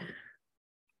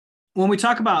when we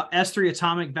talk about S3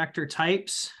 atomic vector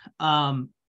types,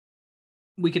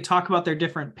 we could talk about their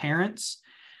different parents.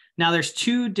 Now, there's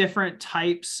two different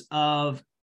types of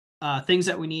things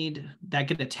that we need that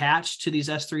get attached to these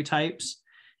S3 types.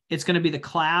 It's going to be the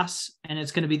class, and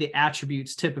it's going to be the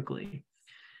attributes typically.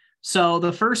 So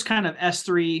the first kind of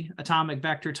S3 atomic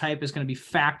vector type is going to be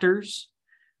factors.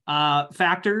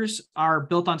 Factors are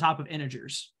built on top of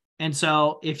integers. And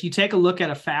so if you take a look at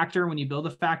a factor, when you build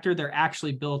a factor, they're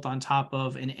actually built on top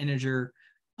of an integer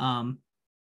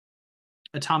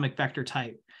atomic vector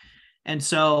type. And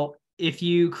so if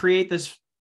you create this,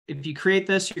 you're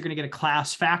going to get a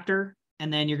class factor,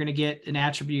 and then you're going to get an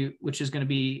attribute, which is going to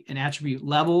be an attribute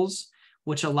levels,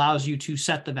 which allows you to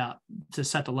set the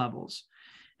levels.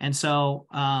 And so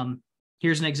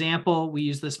here's an example. We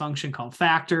use this function called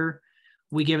factor.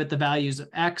 We give it the values of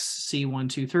x, c1,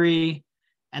 2, 3,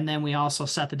 and then we also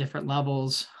set the different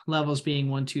levels being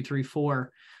 1, 2, 3,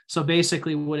 4. So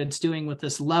basically what it's doing with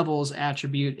this levels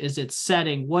attribute is it's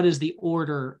setting what is the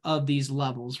order of these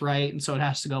levels, right? And so it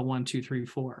has to go 1, 2, 3,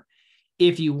 4.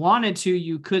 If you wanted to,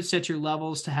 you could set your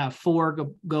levels to have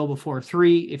 4 go before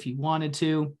 3 if you wanted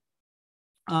to.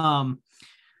 But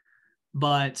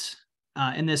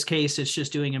in this case, it's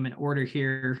just doing them in order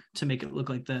here to make it look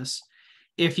like this.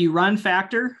 If you run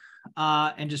factor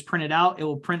and just print it out, it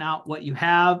will print out what you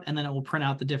have, and then it will print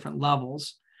out the different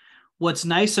levels. What's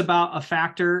nice about a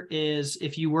factor is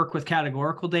if you work with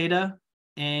categorical data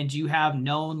and you have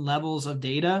known levels of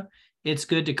data, it's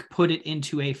good to put it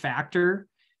into a factor,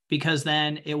 because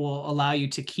then it will allow you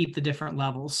to keep the different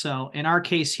levels. So in our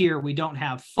case here, we don't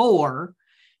have 4.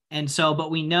 And so,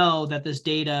 but we know that this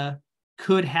data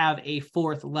could have a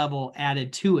 4th level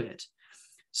added to it.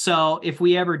 So if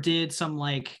we ever did some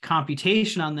like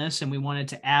computation on this and we wanted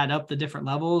to add up the different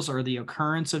levels or the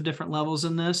occurrence of different levels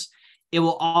in this, it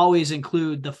will always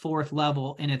include the 4th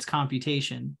level in its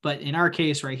computation. But in our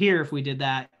case right here, if we did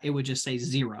that, it would just say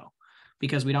 0,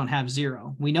 because we don't have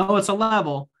 0. We know it's a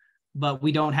level, but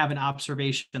we don't have an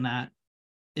observation that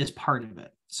is part of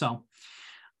it. So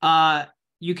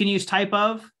you can use type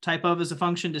of. Type of is a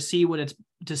function to see what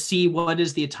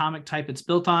is the atomic type it's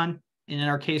built on. And in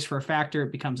our case, for a factor,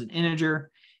 it becomes an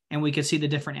integer, and we can see the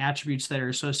different attributes that are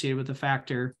associated with the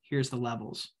factor. Here's the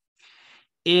levels.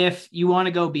 If you want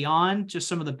to go beyond just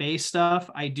some of the base stuff,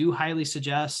 I do highly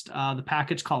suggest the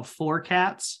package called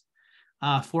 4cats.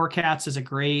 4cats is a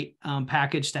great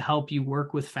package to help you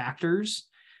work with factors.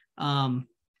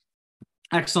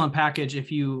 Excellent package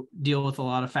if you deal with a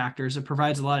lot of factors. It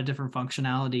provides a lot of different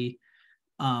functionality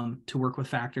to work with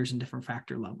factors and different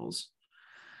factor levels.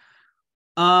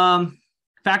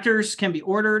 Factors can be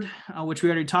ordered, which we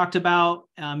already talked about.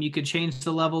 You could change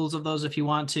the levels of those if you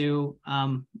want to,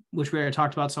 which we already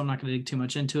talked about, so I'm not going to dig too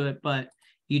much into it, but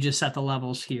you just set the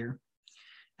levels here.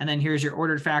 And then here's your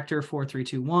ordered factor, 4, 3,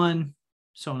 2, 1,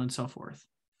 so on and so forth.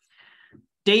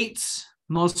 Dates.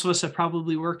 Most of us have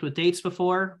probably worked with dates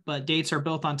before, but dates are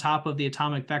built on top of the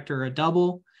atomic vector, a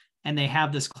double, and they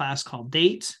have this class called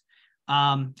date.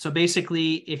 So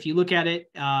basically, if you look at it,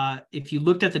 if you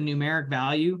looked at the numeric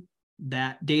value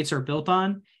that dates are built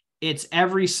on, it's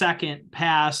every second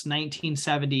past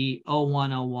 1970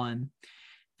 0101. If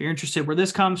you're interested where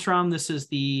this comes from, this is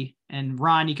and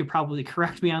Ron, you could probably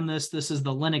correct me on this. This is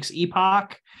the Linux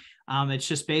epoch. It's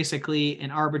just basically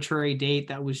an arbitrary date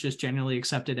that was just generally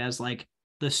accepted as like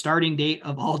the starting date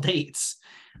of all dates.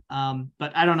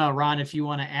 But I don't know, Ron, if you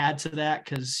want to add to that,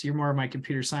 because you're more of my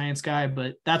computer science guy,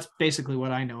 but that's basically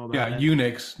what I know about it.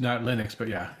 Unix, not Linux, but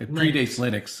yeah, it predates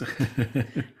Linux.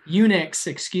 Unix,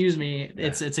 excuse me. Yeah.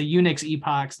 It's a Unix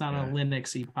epoch, it's not a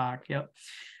Linux epoch. Yep.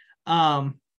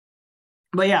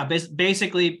 But yeah,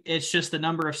 basically it's just the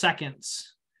number of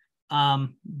seconds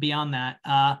beyond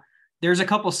that. There's a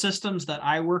couple systems that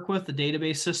I work with, the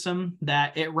database system,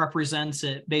 that it represents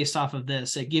it based off of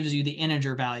this. It gives you the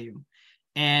integer value.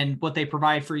 And what they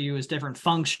provide for you is different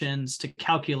functions to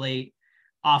calculate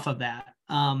off of that.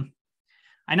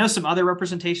 I know some other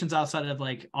representations outside of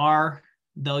like R,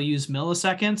 they'll use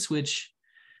milliseconds, which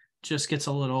just gets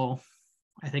a little,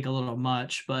 I think, a little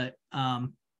much. But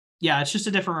yeah, it's just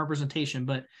a different representation.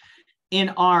 But in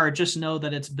R, just know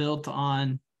that it's built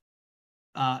on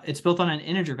an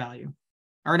integer value,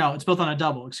 or no, it's built on a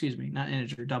double, excuse me, not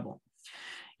integer, double.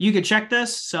 You could check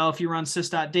this. So if you run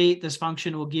sys.date, this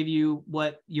function will give you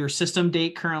what your system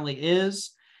date currently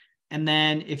is. And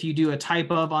then if you do a type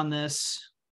of on this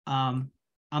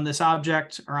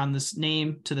object, or on this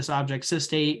name to this object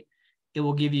sysdate, it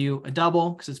will give you a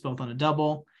double because it's built on a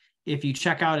double. If you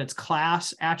check out its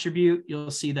class attribute,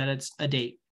 you'll see that it's a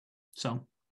date. So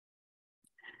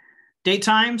date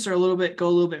times are go a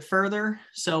little bit further.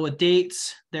 So with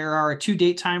dates, there are 2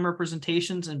 date time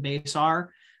representations in base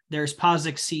R. There's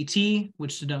POSIX CT,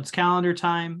 which denotes calendar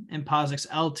time, and POSIX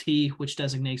LT, which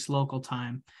designates local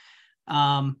time.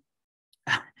 I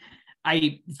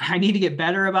need to get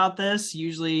better about this.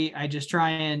 Usually I just try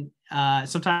and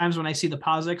sometimes when I see the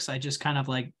POSIX, I just kind of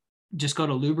like just go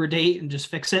to lubridate and just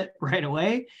fix it right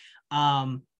away.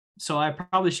 So I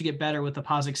probably should get better with the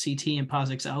POSIX CT and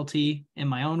POSIX LT in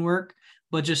my own work,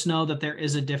 but just know that there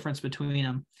is a difference between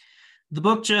them. The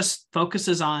book just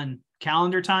focuses on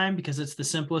calendar time because it's the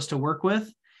simplest to work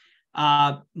with.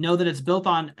 Know that it's built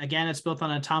on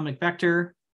atomic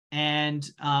vector, and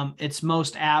it's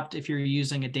most apt if you're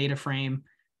using a data frame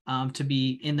to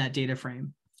be in that data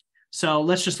frame. So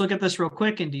let's just look at this real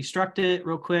quick and destruct it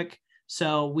real quick.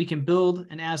 So we can build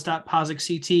an as.POSIX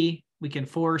CT. We can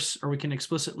force, or we can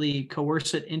explicitly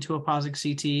coerce it into a POSIX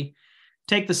CT,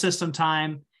 take the system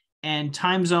time, and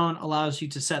time zone allows you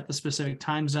to set the specific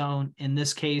time zone. In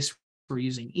this case, we're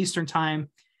using Eastern time.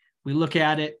 We look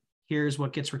at it. Here's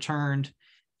what gets returned.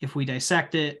 If we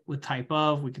dissect it with type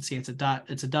of, we can see it's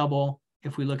a double.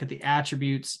 If we look at the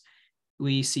attributes,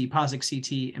 we see POSIX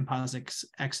CT and POSIX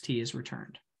XT is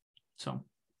returned. So,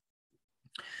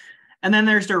 and then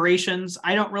there's durations.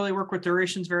 I don't really work with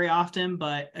durations very often,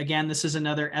 but again, this is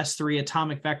another S3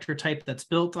 atomic vector type that's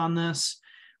built on this.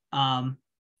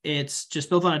 It's just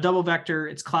built on a double vector.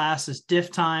 Its class is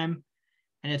diff time,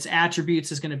 and its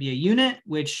attributes is going to be a unit,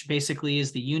 which basically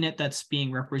is the unit that's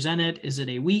being represented. Is it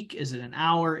a week? Is it an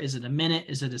hour? Is it a minute?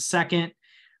 Is it a second?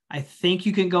 I think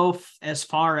you can go as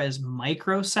far as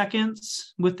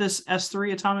microseconds with this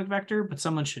S3 atomic vector, but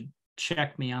someone should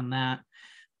check me on that.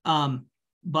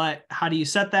 But how do you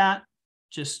set that?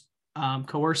 Just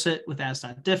coerce it with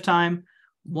as.diff time.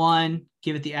 1,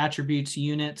 give it the attributes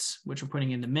units, which we're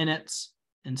putting into minutes.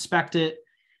 Inspect it.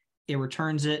 It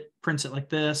returns it, prints it like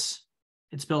this.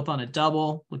 It's built on a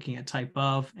double, looking at type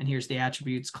of, and here's the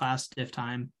attributes, class, diff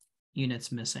time,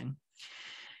 units missing.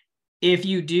 If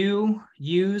you do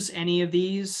use any of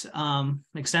these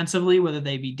extensively, whether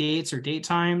they be dates or date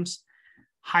times,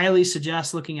 highly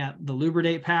suggest looking at the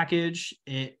lubridate package.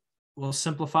 It will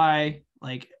simplify,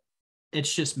 like,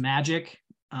 it's just magic.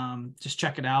 Just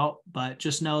check it out, but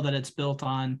just know that it's built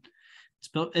on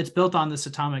this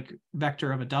atomic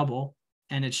vector of a double,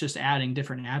 and it's just adding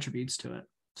different attributes to it.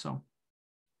 So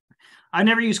I've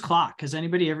never used clock. Has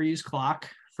anybody ever used clock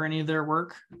for any of their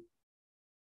work?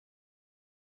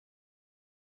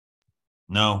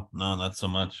 No, not so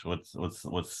much.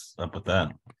 What's up with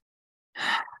that?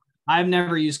 I've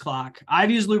never used clock.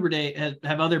 I've used lubridate.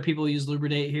 Have other people used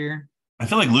lubridate here? I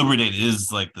feel like lubridate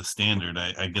is like the standard.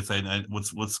 I guess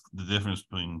what's the difference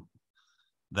between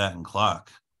that and clock?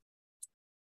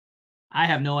 I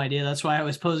have no idea. That's why I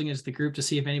was posing it to the group to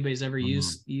see if anybody's ever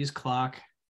used clock.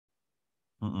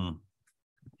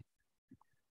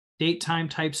 Date, time,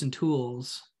 types, and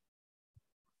tools.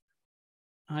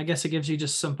 I guess it gives you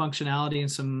just some functionality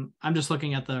and some. I'm just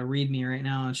looking at the README right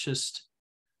now. It's just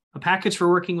a package for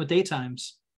working with date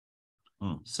times.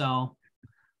 So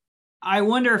I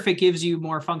wonder if it gives you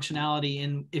more functionality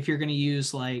in if you're going to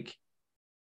use like,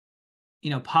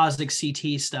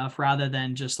 POSIX CT stuff rather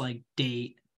than just like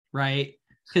date, right?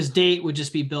 Because date would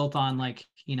just be built on like,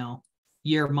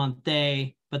 year, month,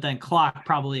 day, but then clock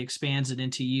probably expands it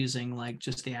into using like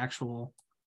just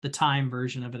the time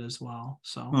version of it as well.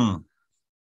 So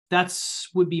that's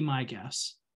would be my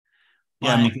guess.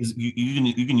 Yeah, I mean, because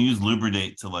you can use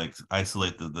lubridate to like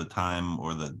isolate the time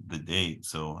or the date.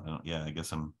 So I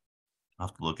guess I'll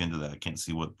have to look into that. I can't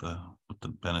see what the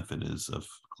benefit is of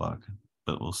clock,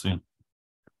 but we'll see.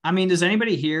 I mean, does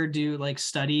anybody here do like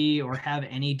study or have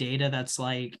any data that's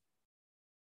like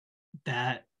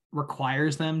that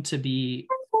requires them to be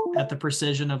at the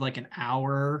precision of like an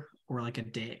hour or like a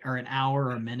day or an hour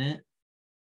or a minute?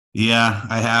 Yeah,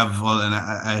 I have. Well, and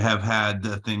I have had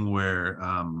a thing where,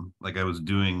 like I was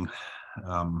doing,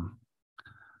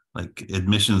 like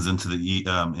admissions into the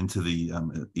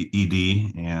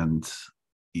ED, and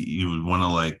you would want to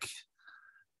like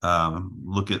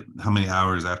look at how many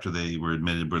hours after they were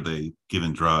admitted were they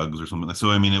given drugs or something. So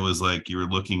I mean, it was like you were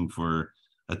looking for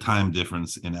a time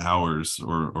difference in hours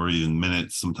or even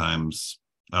minutes sometimes.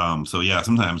 So yeah,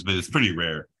 sometimes, but it's pretty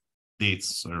rare.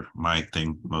 Dates are my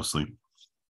thing mostly.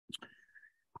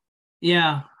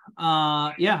 Yeah.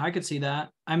 Yeah, I could see that.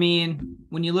 I mean,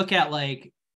 when you look at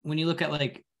like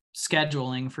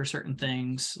scheduling for certain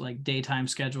things, like daytime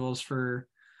schedules for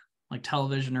like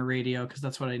television or radio, because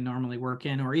that's what I normally work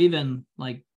in, or even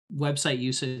like website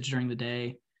usage during the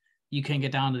day, you can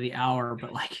get down to the hour,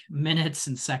 but like minutes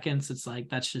and seconds, it's like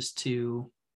that's just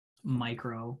too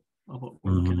micro of what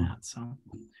we're looking at. So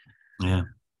yeah.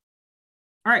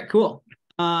 All right, cool.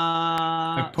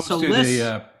 I posted so lists,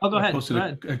 go I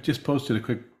ahead. I just posted a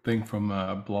quick thing from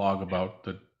a blog about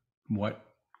what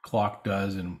clock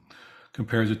does and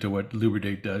compares it to what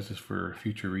LubriDate does just for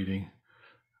future reading.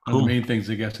 One of the main things,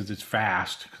 I guess, is it's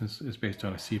fast because it's based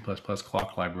on a C++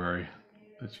 clock library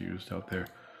that's used out there.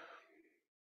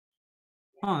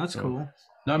 Oh, that's cool.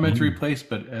 Not meant to replace,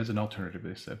 but as an alternative,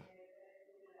 they said.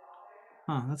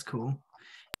 Oh, that's cool.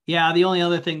 Yeah, the only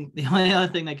other thing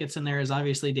that gets in there is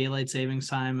obviously daylight savings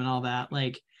time and all that.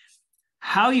 Like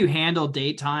how you handle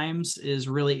date times is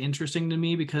really interesting to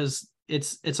me because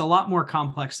it's a lot more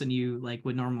complex than you like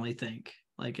would normally think.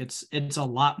 Like it's a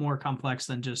lot more complex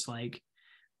than just like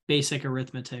basic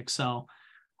arithmetic. So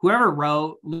whoever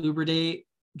wrote LubriDate,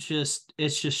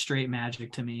 it's just straight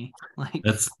magic to me. Like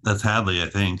that's Hadley, I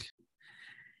think.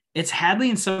 It's Hadley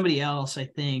and somebody else, I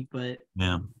think, but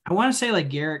yeah, I want to say like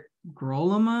Garrett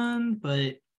Groliman,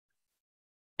 but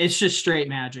it's just straight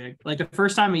magic. Like the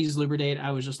first time I used LubriDate,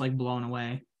 I was just like blown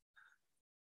away.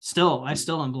 I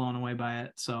still am blown away by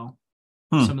it. So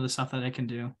some of the stuff that I can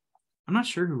do. I'm not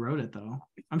sure who wrote it though.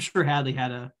 I'm sure Hadley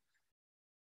had it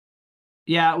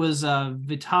was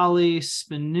Vitaly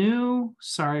Spinu.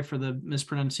 Sorry for the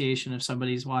mispronunciation if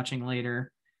somebody's watching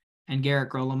later. And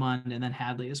Garrett Groliman and then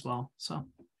Hadley as well. So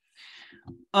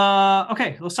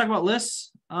okay, let's talk about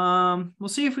lists. We'll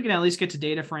see if we can at least get to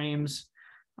data frames.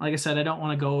 Like I said, I don't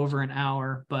want to go over an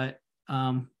hour, but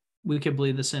we could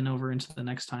bleed this in over into the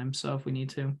next time. So if we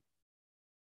need to.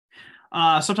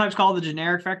 Sometimes called the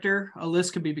generic vector, a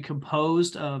list could be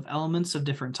composed of elements of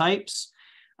different types.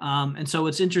 And so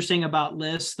what's interesting about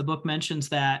lists, the book mentions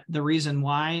that the reason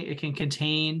why it can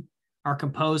contain or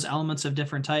compose elements of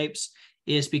different types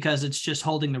is because it's just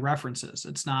holding the references.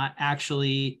 It's not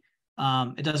actually,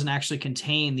 it doesn't actually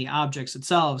contain the objects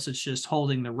itself. It's just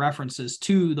holding the references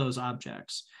to those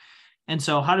objects. And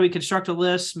so how do we construct a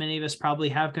list? Many of us probably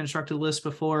have constructed lists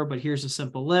before, but here's a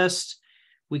simple list.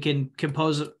 We can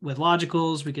compose it with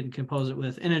logicals. We can compose it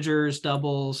with integers,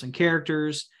 doubles, and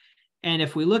characters. And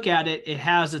if we look at it, it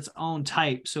has its own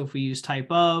type. So if we use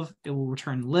type of, it will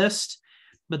return list.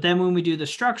 But then when we do the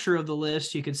structure of the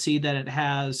list, you can see that it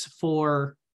has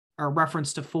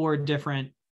reference to 4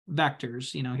 different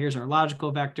vectors. You know, here's our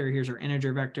logical vector, here's our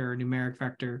integer vector, our numeric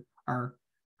vector, our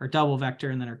double vector,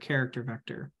 and then our character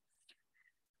vector.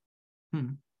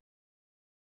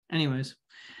 Anyways,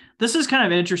 this is kind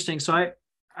of interesting. So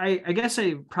I guess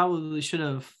I probably should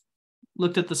have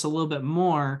looked at this a little bit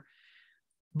more.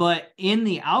 But in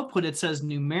the output, it says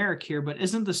numeric here, but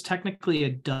isn't this technically a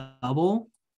double?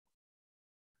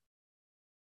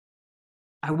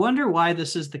 I wonder why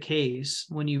this is the case.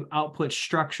 When you output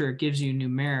structure, it gives you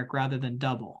numeric rather than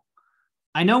double.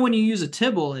 I know when you use a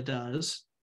tibble, it does.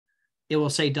 It will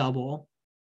say double,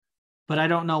 but I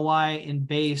don't know why in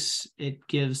base it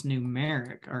gives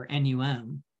numeric or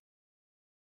NUM.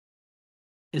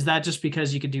 Is that just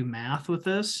because you could do math with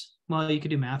this? Well, you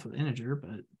could do math with integer,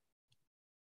 but...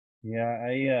 Yeah,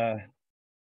 I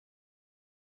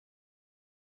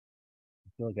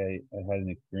feel like I had an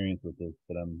experience with this,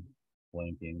 but I'm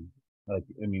blanking. Like,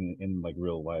 I mean, in like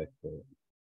real life, but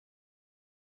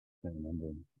I can't remember.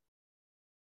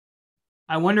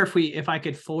 I wonder if I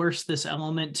could force this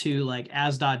element to like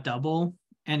as.double,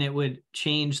 and it would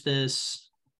change this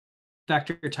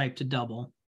vector type to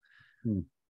double.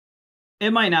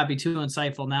 It might not be too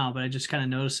insightful now, but I just kind of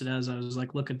noticed it as I was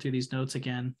like looking through these notes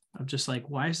again of just like,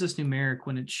 why is this numeric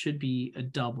when it should be a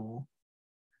double?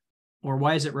 Or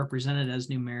why is it represented as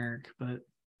numeric? But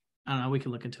I don't know, we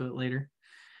can look into it later.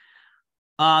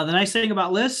 The nice thing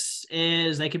about lists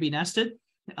is they can be nested.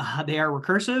 They are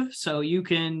recursive. So you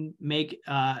can make,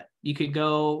 you could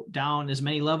go down as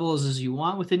many levels as you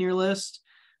want within your list.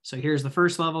 So here's the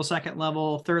first level, second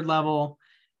level, third level.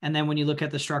 And then when you look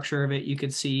at the structure of it, you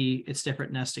can see its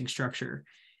different nesting structure.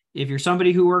 If you're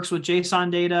somebody who works with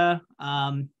JSON data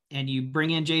and you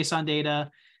bring in JSON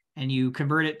data and you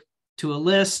convert it to a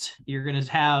list, you're going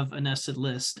to have a nested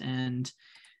list. And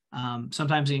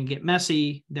sometimes it can get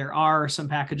messy. There are some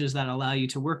packages that allow you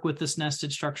to work with this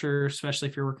nested structure, especially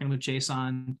if you're working with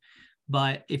JSON.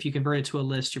 But if you convert it to a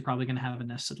list, you're probably going to have a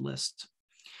nested list.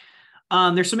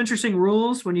 There's some interesting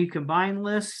rules when you combine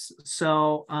lists.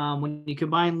 So when you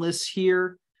combine lists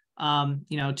here,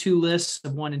 two lists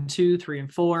of 1 and 2, 3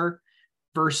 and 4,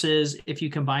 versus if you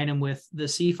combine them with the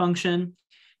C function,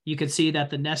 you can see that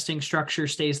the nesting structure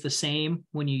stays the same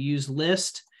when you use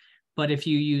list. But if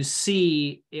you use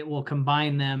C, it will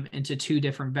combine them into 2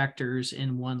 different vectors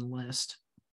in one list.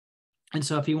 And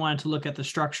so if you wanted to look at the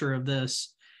structure of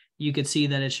this, you could see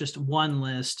that it's just one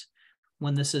list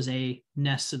when this is a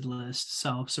nested list.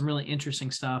 So some really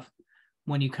interesting stuff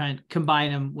when you kind of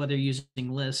combine them, whether using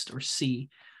list or C.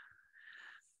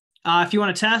 If you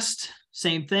want to test,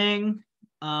 same thing.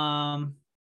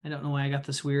 I don't know why I got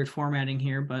this weird formatting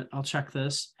here, but I'll check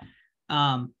this.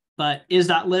 But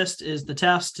is.list is the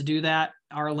test to do that.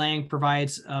 rlang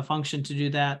provides a function to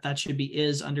do that. That should be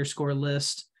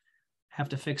is_list. I have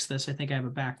to fix this. I think I have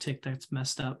a backtick that's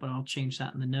messed up, but I'll change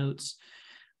that in the notes.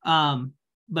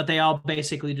 But they all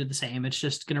basically do the same. It's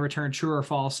just going to return true or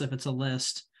false if it's a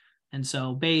list. And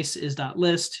so base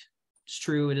is.list. It's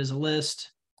true. It is a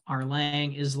list.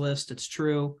 rlang is list. It's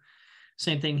true.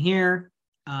 Same thing here.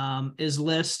 Is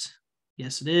list.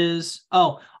 Yes, it is.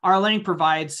 Oh, rlang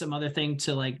provides some other thing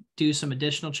to like do some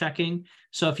additional checking.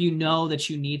 So if you know that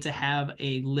you need to have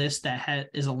a list that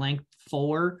is a length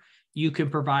 4, you can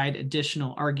provide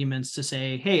additional arguments to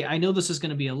say, hey, I know this is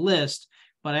going to be a list,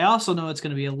 but I also know it's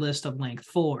going to be a list of length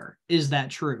 4. Is that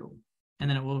true? And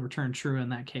then it will return true in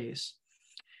that case.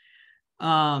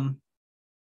 And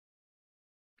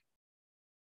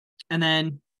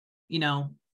then,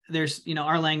 there's,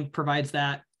 rlang provides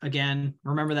that. Again,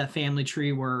 remember that family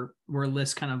tree where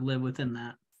lists kind of live within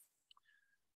that.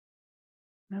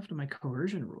 After my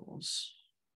coercion rules.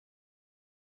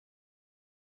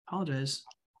 Apologize.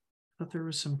 I thought there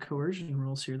was some coercion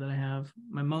rules here that I have.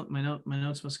 My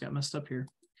notes must have got messed up here.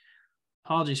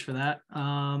 Apologies for that.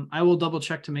 I will double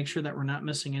check to make sure that we're not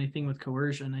missing anything with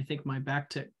coercion. I think my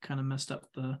backtick kind of messed up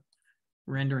the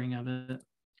rendering of it.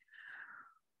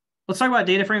 Let's talk about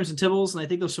data frames and tibbles, and I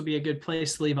think this will be a good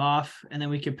place to leave off, and then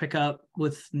we can pick up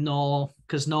with null,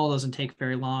 because null doesn't take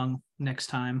very long next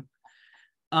time.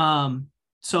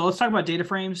 So let's talk about data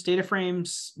frames. Data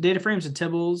frames and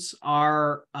tibbles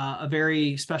are a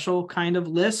very special kind of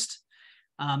list.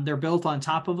 They're built on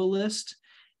top of a list.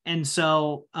 And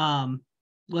so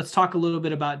let's talk a little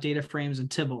bit about data frames and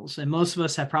tibbles. And most of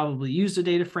us have probably used a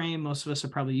data frame. Most of us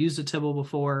have probably used a tibble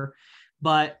before.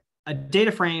 But a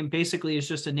data frame basically is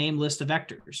just a named list of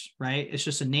vectors, right? It's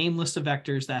just a named list of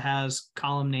vectors that has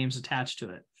column names attached to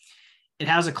it. It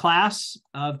has a class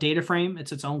of data frame.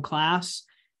 It's its own class.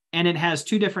 And it has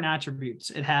 2 different attributes.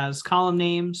 It has column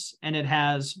names and it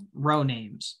has row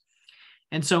names.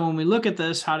 And so when we look at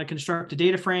this, how to construct a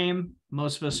data frame,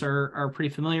 most of us are pretty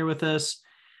familiar with this.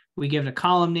 We give it a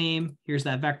column name. Here's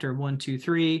that vector 1, 2,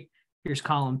 3. Here's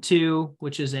column 2,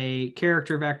 which is a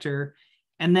character vector.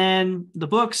 And then the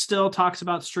book still talks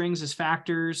about strings as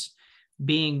factors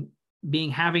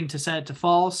having to set it to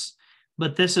false,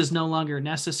 but this is no longer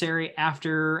necessary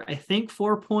after, I think,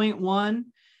 4.1,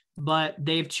 but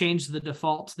they've changed the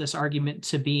default to this argument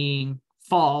to being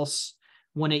false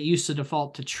when it used to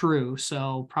default to true.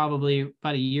 So probably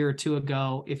about a year or 2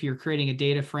 ago, if you're creating a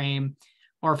data frame,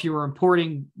 or if you were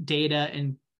importing data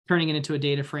and turning it into a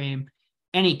data frame,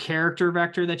 any character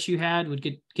vector that you had would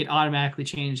get automatically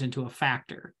changed into a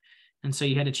factor. And so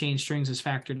you had to change strings as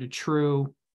factor to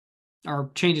true,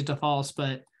 or change it to false,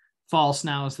 but false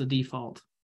now is the default.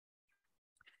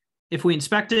 If we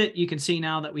inspect it, you can see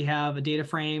now that we have a data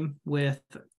frame with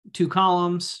 2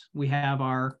 columns. We have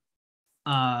our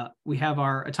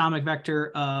atomic vector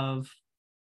of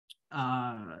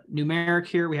numeric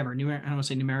here. We have our numeric, I don't want to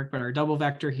say numeric, but our double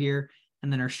vector here,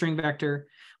 and then our string vector.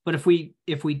 But if we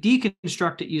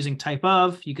deconstruct it using type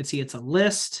of, you can see it's a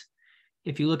list.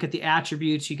 If you look at the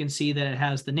attributes, you can see that it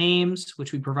has the names,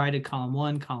 which we provided column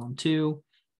 1, column 2,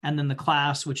 and then the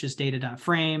class, which is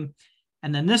data.frame.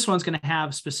 And then this one's going to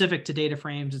have, specific to data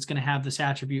frames, it's going to have this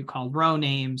attribute called row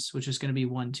names, which is going to be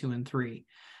 1, 2, and 3.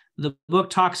 The book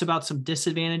talks about some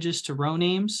disadvantages to row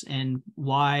names and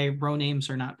why row names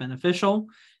are not beneficial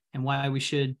and why we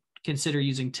should consider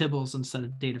using tibbles instead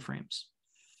of data frames.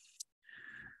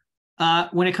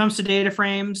 When it comes to data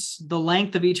frames, the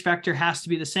length of each vector has to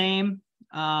be the same.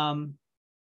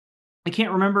 I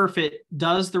can't remember if it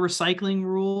does the recycling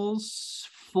rules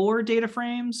for data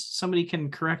frames. Somebody can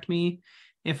correct me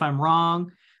if I'm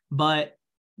wrong, but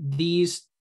these,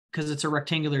 because it's a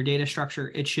rectangular data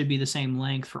structure, it should be the same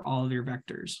length for all of your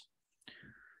vectors.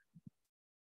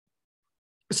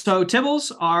 So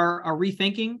tibbles are a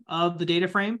rethinking of the data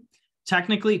frame.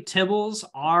 Technically, tibbles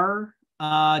are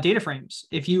data frames.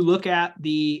 If you look at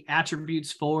the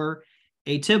attributes for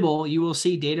a tibble, you will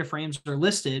see data frames are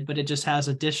listed, but it just has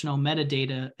additional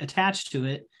metadata attached to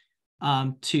it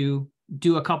to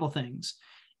do a couple things.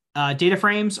 Data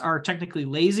frames are technically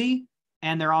lazy,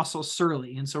 and they're also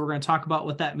surly. And so we're going to talk about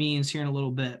what that means here in a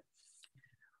little bit.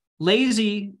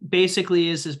 Lazy basically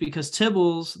is because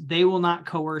tibbles, they will not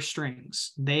coerce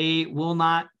strings. They will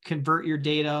not convert your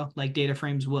data like data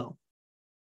frames will.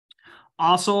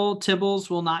 Also, tibbles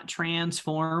will not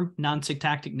transform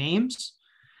non-syntactic names.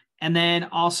 And then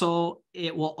also,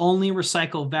 it will only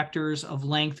recycle vectors of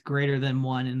length greater than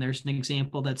 1. And there's an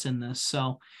example that's in this.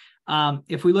 So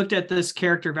if we looked at this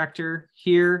character vector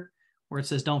here, where it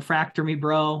says, "Don't fractor me,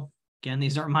 bro." Again,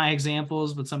 these aren't my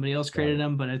examples, but somebody else created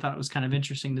them, but I thought it was kind of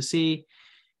interesting to see.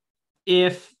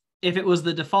 If it was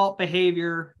the default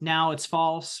behavior, now it's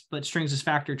false, but strings is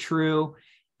factor true,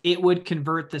 it would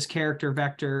convert this character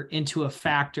vector into a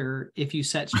factor if you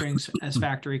set strings as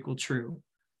factor equal true.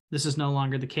 This is no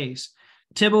longer the case.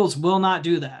 Tibbles will not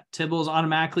do that. Tibbles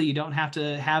automatically, you don't have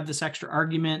to have this extra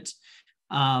argument.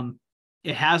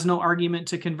 It has no argument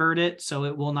to convert it, so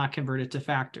it will not convert it to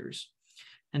factors.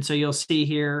 And so you'll see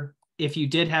here, if you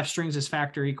did have strings as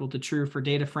factor equal to true for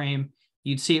data frame,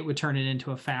 you'd see it would turn it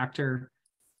into a factor.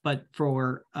 But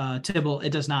for tibble,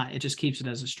 it does not. It just keeps it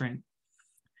as a string.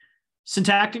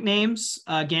 Syntactic names,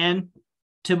 again,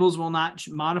 tibbles will not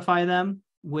modify them.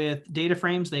 With data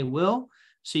frames, they will.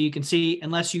 So you can see,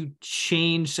 unless you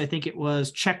changed, I think it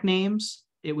was check names,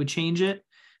 it would change it.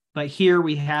 But here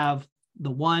we have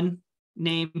the one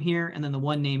name here and then the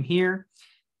one name here.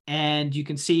 And you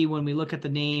can see when we look at the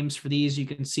names for these, you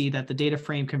can see that the data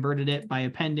frame converted it by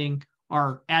appending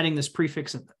or adding this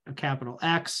prefix of a capital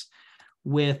X.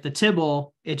 With the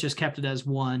tibble, it just kept it as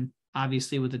 1,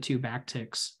 obviously with the 2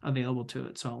 backticks available to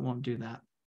it. So it won't do that.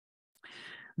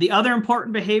 The other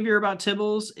important behavior about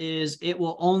tibbles is it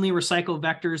will only recycle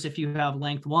vectors if you have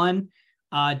length 1.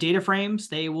 Data frames,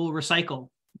 they will recycle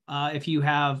if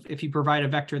you provide a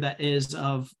vector that is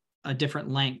of a different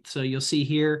length. So you'll see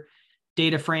here,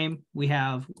 data frame, we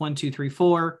have 1, 2, 3,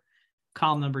 4.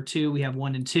 Column number 2, we have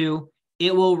 1 and 2.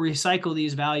 It will recycle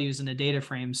these values in a data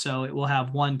frame. So it will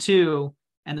have 1, 2,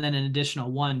 and then an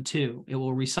additional 1, 2. It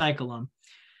will recycle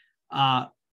them.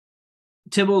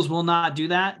 Tibbles will not do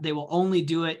that. They will only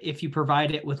do it if you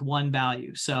provide it with 1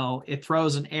 value. So it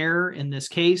throws an error in this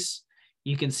case.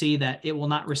 You can see that it will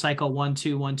not recycle 1,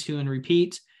 2, 1, 2 and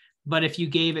repeat. But if you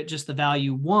gave it just the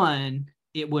value 1,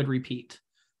 it would repeat.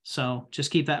 So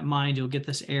just keep that in mind. You'll get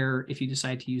this error if you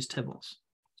decide to use tibbles.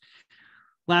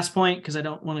 Last point, because I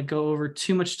don't want to go over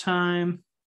too much time,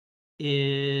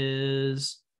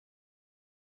 is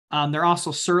they're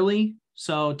also surly.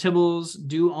 So tibbles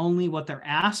do only what they're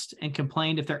asked, and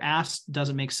complained if they're asked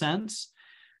doesn't make sense.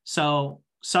 So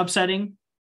subsetting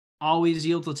always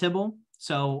yields a tibble.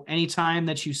 So anytime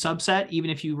that you subset, even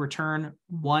if you return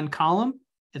 1 column,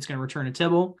 it's going to return a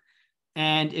tibble.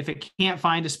 And if it can't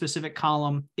find a specific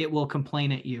column, it will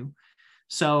complain at you.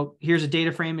 So here's a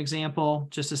data frame example,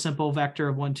 just a simple vector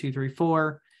of 1, 2, 3,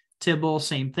 4. Tibble,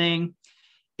 same thing.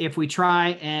 If we try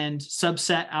and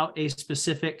subset out a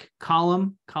specific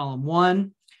column, column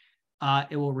 1,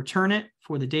 it will return it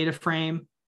for the data frame,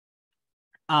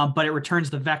 but it returns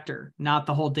the vector, not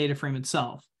the whole data frame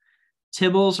itself.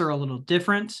 Tibbles are a little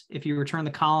different. If you return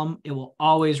the column, it will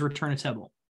always return a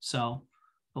tibble. So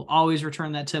it'll always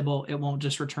return that tibble. It won't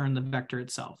just return the vector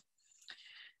itself.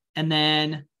 And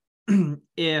then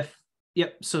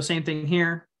so same thing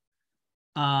here.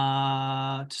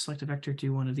 To select a vector,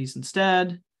 do one of these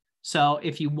instead. So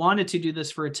if you wanted to do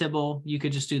this for a tibble, you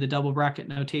could just do the double bracket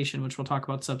notation, which we'll talk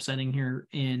about subsetting here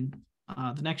in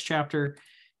the next chapter.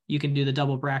 You can do the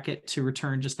double bracket to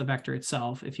return just the vector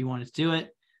itself if you wanted to do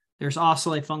it. There's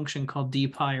also a function called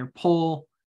dpi or poll,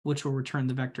 which will return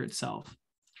the vector itself.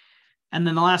 And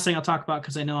then the last thing I'll talk about,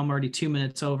 because I know I'm already 2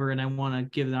 minutes over and I want to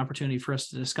give the opportunity for us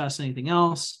to discuss anything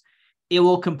else, it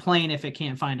will complain if it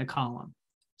can't find a column.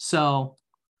 So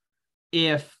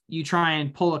if you try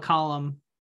and pull a column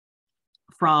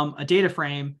from a data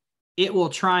frame, it will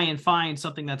try and find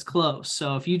something that's close.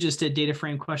 So if you just did data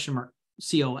frame question mark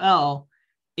COL,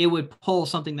 it would pull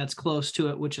something that's close to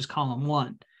it, which is column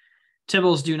 1.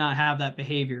 Tibbles do not have that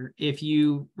behavior. If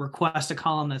you request a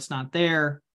column that's not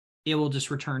there, it will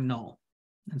just return null.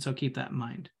 And so keep that in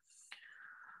mind.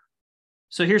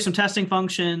 So here's some testing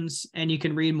functions, and you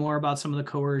can read more about some of the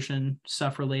coercion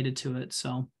stuff related to it.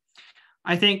 So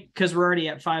I think because we're already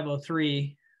at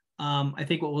 5:03, I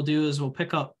think what we'll do is we'll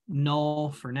pick up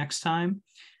null for next time.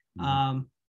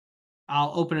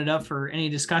 I'll open it up for any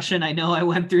discussion. I know I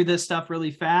went through this stuff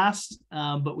really fast,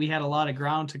 but we had a lot of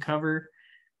ground to cover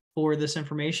for this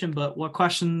information. But what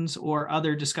questions or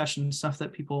other discussion stuff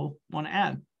that people want to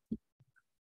add?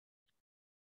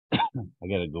 I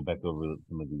got to go back over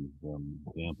some of these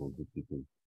examples just because,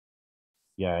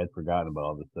 yeah, I had forgotten about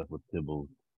all this stuff with Tibbles.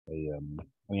 I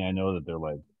mean, I know that they're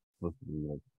like supposed to be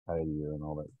like tidier and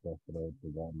all that stuff, but I had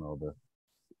forgotten all the,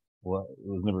 well, it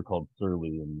was never called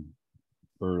surly and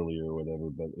burly or whatever,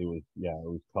 but it was, yeah, it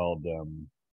was called,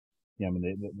 yeah, I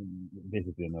mean,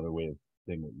 basically another way of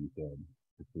saying what you said.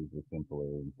 This is simpler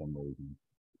in some ways and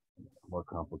more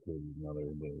complicated in other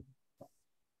ways.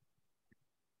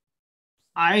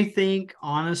 I think,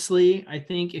 honestly,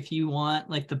 if you want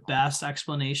like the best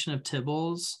explanation of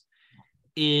Tibbles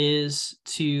is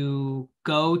to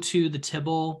go to the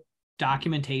Tibble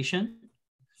documentation.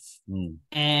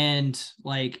 And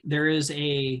like there's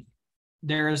a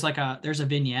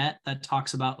vignette that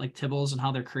talks about like Tibbles and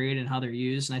how they're created and how they're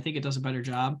used. And I think it does a better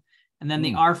job. And then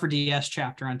the R4DS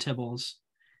chapter on Tibbles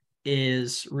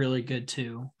is really good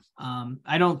too.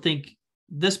 I don't think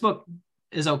this book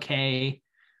is okay.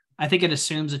 I think it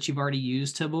assumes that you've already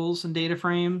used Tibbles and data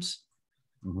frames.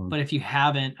 But if you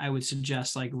haven't, I would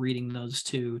suggest like reading those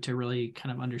two to really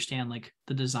kind of understand like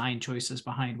the design choices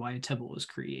behind why a Tibble was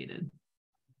created.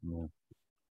 Yeah.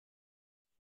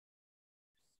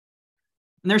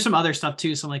 And there's some other stuff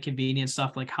too, some like convenient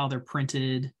stuff like how they're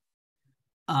printed,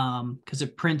 because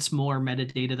it prints more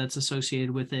metadata that's associated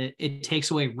with it. It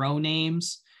takes away row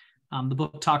names. The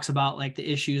book talks about like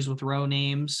the issues with row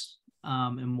names,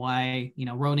 and why, you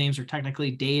know, row names are technically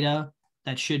data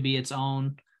that should be its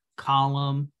own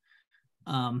column.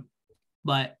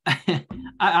 But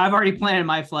I've already planted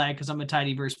my flag because I'm a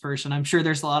tidyverse person. I'm sure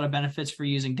there's a lot of benefits for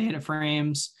using data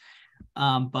frames,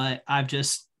 but I've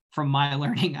just, from my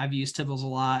learning, I've used Tibbles a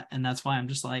lot, and that's why I'm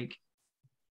just like,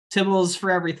 Tibbles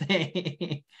for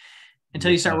everything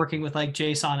until you start working with like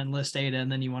JSON and list data,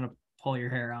 and then you want to pull your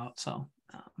hair out. So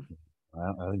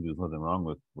I think there's nothing wrong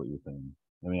with what you're saying.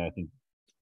 I mean, I think,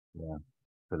 yeah,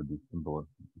 try to be simple if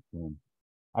you can.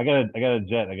 I got a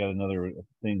jet. I got another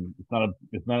thing.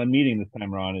 It's not a meeting this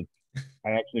time, Ron.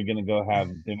 I'm actually gonna go have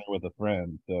dinner with a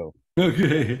friend. So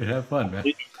okay, have fun, man.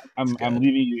 I'm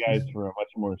leaving you guys for a much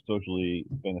more socially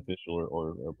beneficial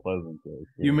or pleasant day.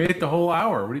 So. You made it the whole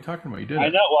hour. What are you talking about? You did it. I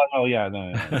know. Well, oh yeah,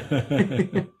 no.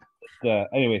 But,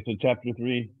 anyway, so chapter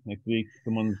 3 next week.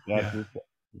 Someone's got this.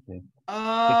 Okay.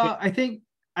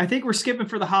 I think we're skipping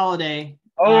for the holiday.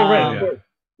 Oh right.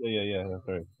 Yeah. That's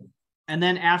right. And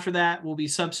then after that, we'll be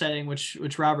subsetting, which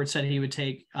Robert said he would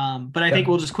take. But I think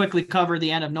we'll just quickly cover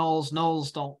the end of Knowles.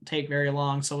 Knowles don't take very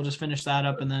long, so we'll just finish that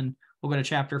up, and then we'll go to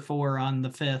chapter 4 on the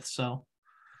 5th. So,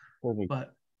 perfect.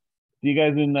 But see you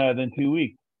guys in 2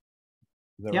 weeks.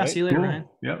 Is that right? See you later, cool. Ryan.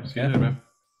 Yep, see you later, man.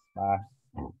 Bye.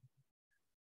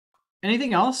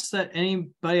 Anything else that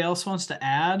anybody else wants to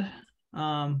add?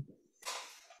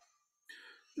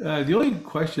 The only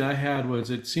question I had was,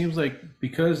 it seems like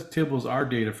because Tibbles are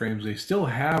data frames, they still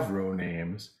have row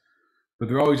names, but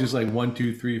they're always just like 1,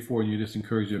 2, 3, 4, and you just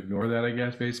encourage you to ignore that, I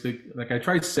guess, basically. Like I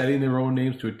tried setting their own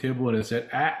names to a Tibble and it said,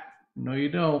 no, you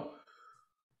don't.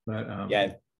 But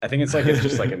yeah, I think it's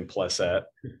just like implicit,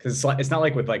 because it's not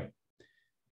like with like,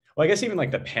 well, I guess even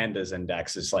like the pandas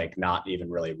index is like not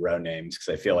even really row names,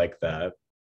 because I feel like the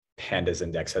pandas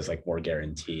index has like more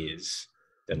guarantees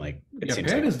than like it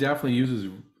seems pandas like. definitely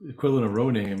uses equivalent of row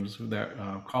names with that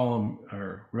column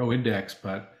or row index,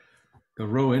 but the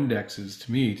row index is,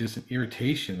 to me, just an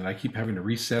irritation that I keep having to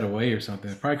reset away or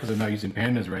something. Probably because I'm not using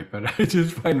pandas right, but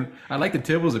I like the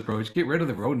Tibbles approach. Get rid of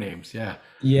the row names. Yeah,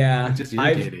 it's just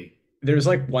irritating. There's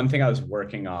like one thing I was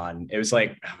working on. It was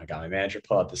like, oh my God, my manager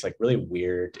pulled up this like really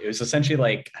weird. It was essentially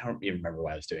like, I don't even remember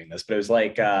why I was doing this, but it was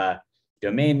like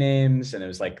domain names, and it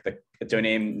was like the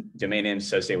domain names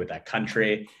associated with that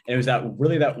country. And it was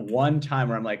that one time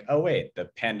where I'm like, oh wait, the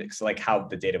appendix, like how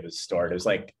the data was stored. It was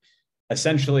like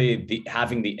essentially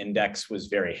having the index was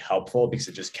very helpful, because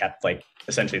it just kept like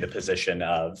essentially the position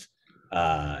of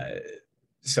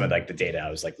some of like the data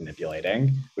I was like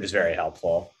manipulating, which is very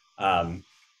helpful.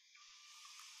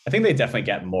 I think they definitely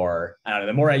get more. I don't know.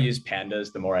 The more I use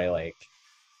pandas, the more I like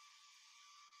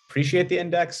appreciate the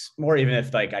index more, even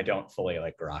if like I don't fully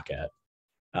like grok it.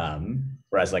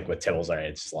 Whereas like with Tibbles,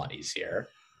 it's just a lot easier.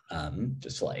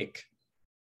 Just to, like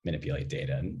manipulate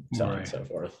data and so on and so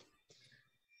forth.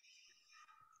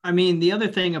 I mean, the other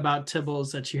thing about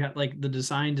Tibbles that you have, like the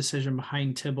design decision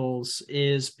behind Tibbles,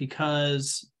 is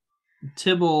because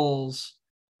Tibbles,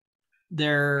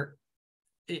 their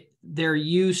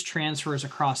use transfers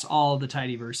across all of the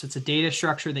tidyverse. It's a data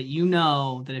structure that you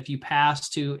know that if you pass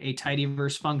to a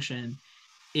tidyverse function,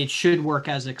 it should work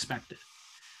as expected.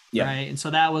 Yeah. Right. And so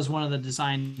that was one of the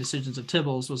design decisions of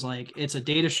Tibbles, was like, it's a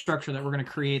data structure that we're going to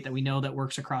create that we know that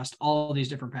works across all these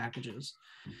different packages.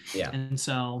 Yeah. And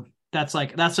so that's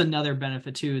another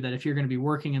benefit too, that if you're going to be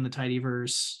working in the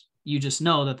tidyverse, you just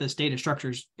know that this data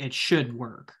structures, it should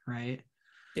work. Right.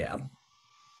 Yeah.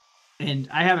 And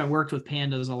I haven't worked with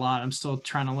pandas a lot. I'm still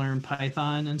trying to learn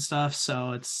Python and stuff.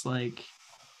 So it's like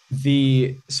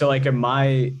like in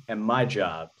my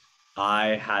job, I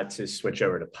had to switch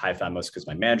over to Python most because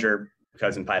my manager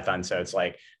goes in Python. So it's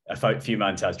like a few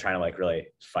months I was trying to like really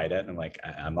fight it. And I'm like,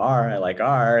 I'm R, I like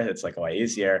R. It's like a lot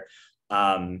easier.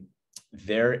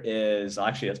 There is,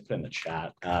 actually, let's put it in the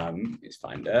chat. Let's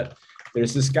find it.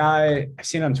 There's this guy, I've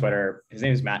seen on Twitter. His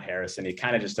name is Matt Harrison. He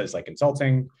kind of just does like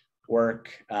consulting work,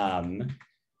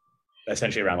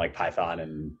 essentially around like Python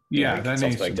and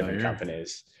consults like different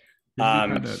companies.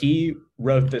 He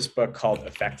wrote this book called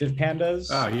Effective Pandas.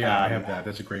 Oh yeah, I have that.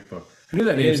 That's a great book. I knew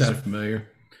that name sounded familiar.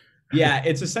 Yeah,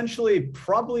 it's essentially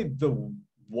probably the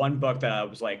one book that I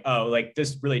was like, oh, like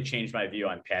this really changed my view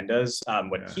on pandas.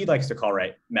 He likes to call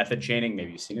method chaining.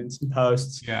 Maybe you've seen it in some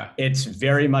posts. Yeah, it's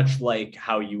very much like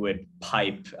how you would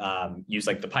use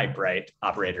like the pipe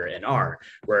operator in R,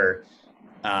 where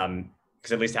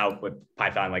because at least how with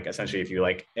Python, like essentially if you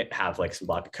like have like some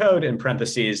block of code in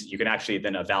parentheses, you can actually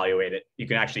then evaluate it. You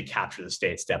can actually capture the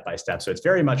state step by step. So it's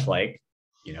very much like,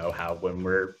 how when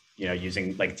we're,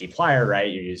 using like dplyr,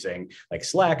 right? You're using like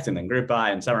select and then group by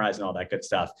and summarize and all that good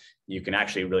stuff. You can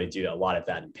actually really do a lot of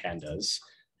that in pandas.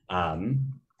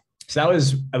 So that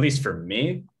was, at least for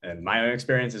me and my own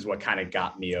experience, is what kind of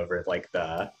got me over like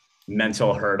the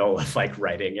mental hurdle of like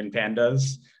writing in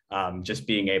pandas. Just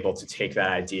being able to take that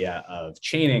idea of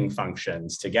chaining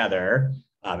functions together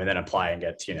and then applying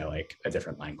it to, like a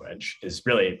different language is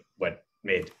really what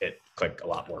made it click a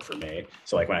lot more for me.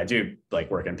 So like when I do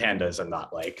like work in pandas, I'm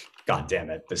not like, God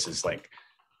damn it, this is like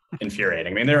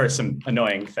infuriating. I mean, there are some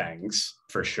annoying things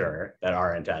for sure that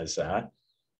aren't as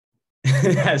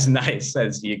as nice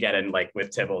as you get in like with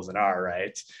Tibbles and R,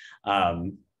 right?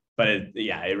 But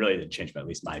it really did change at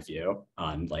least my view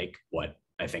on like what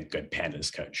I think good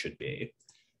pandas code should be.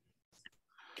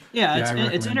 Yeah,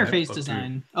 it's interface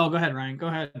design. Too. Oh, go ahead, Ryan. Go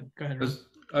ahead. I was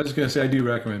just gonna say I do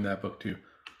recommend that book too.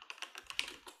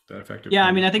 That effective. Yeah,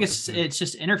 I mean, I think it's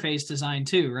just interface design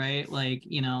too, right? Like,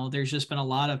 there's just been a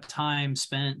lot of time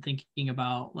spent thinking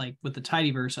about, like with the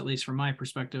tidyverse, at least from my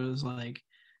perspective, is like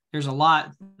there's a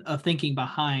lot of thinking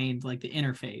behind like the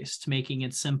interface to making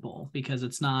it simple, because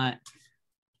it's not.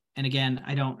 And again,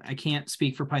 I can't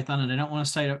speak for Python, and I don't want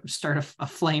to start a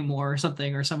flame war or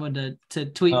something, or someone to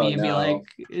tweet me and be like,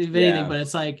 if anything, but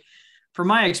it's like, from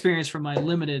my experience, from my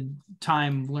limited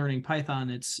time learning Python,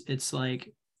 it's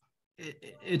like,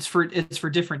 it's for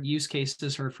different use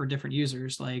cases or for different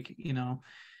users. Like,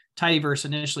 tidyverse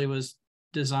initially was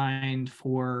designed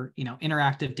for,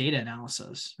 interactive data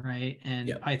analysis, right?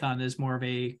 And Python is more of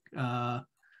a,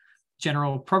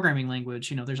 general programming language.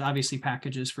 There's obviously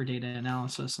packages for data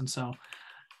analysis. And so,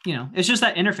 it's just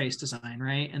that interface design,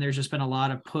 right? And there's just been a lot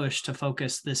of push to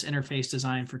focus this interface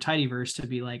design for tidyverse to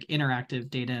be like interactive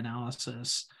data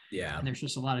analysis. Yeah. And there's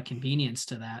just a lot of convenience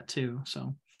to that too.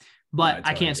 So, but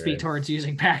I can't speak towards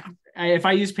using if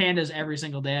I use pandas every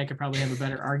single day, I could probably have a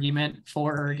better argument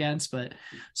for or against. But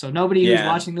so nobody who's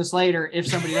watching this later, if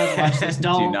somebody does watch this,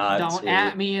 don't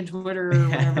at me in Twitter or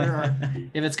whatever, or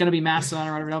if it's going to be Mastodon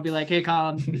or whatever, don't be like, hey,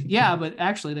 Collin, but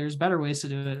actually there's better ways to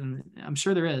do it. And I'm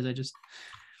sure there is. I just,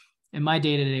 in my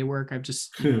day-to-day work, I've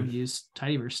just used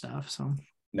tidyverse stuff. So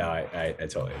no, I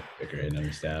totally agree and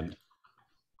understand.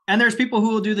 And there's people who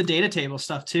will do the data table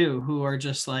stuff too, who are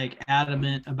just like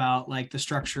adamant about like the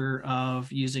structure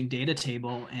of using data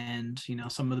table and,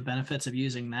 some of the benefits of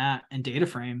using that and data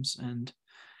frames. And,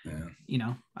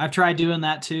 I've tried doing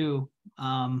that too.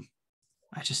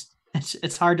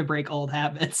 It's hard to break old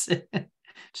habits.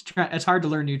 It's hard to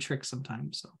learn new tricks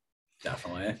sometimes. So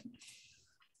definitely.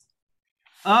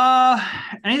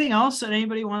 Anything else that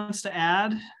anybody wants to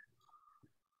add?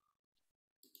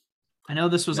 I know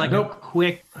this was like a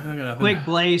quick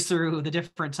blaze through the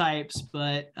different types,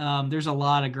 but there's a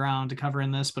lot of ground to cover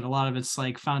in this, but a lot of it's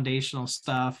like foundational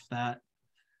stuff that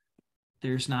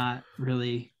there's not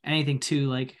really anything too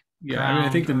like I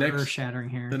think the next shattering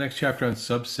here. The next chapter on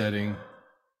subsetting,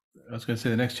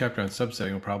 the next chapter on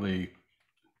subsetting will probably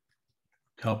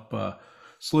help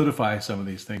solidify some of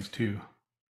these things too.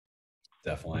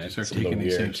 Definitely. Start Some of taking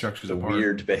these same structures the apart.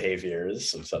 weird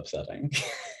behaviors of subsetting.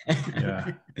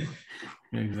 Yeah,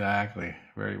 exactly.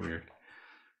 Very weird.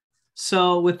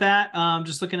 So with that,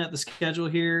 just looking at the schedule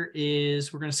here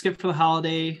is we're going to skip for the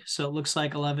holiday. So it looks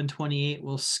like 11/28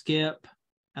 will skip.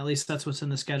 At least that's what's in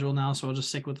the schedule now. So I'll just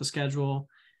stick with the schedule.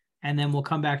 And then we'll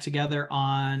come back together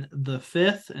on the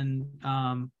 5th.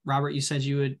 And Robert, you said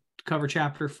you would cover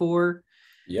chapter 4.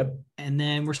 Yep. And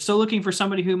then we're still looking for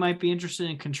somebody who might be interested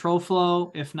in control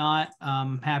flow. If not,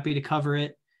 happy to cover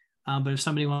it. But if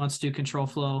somebody wants to do control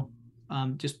flow,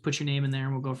 just put your name in there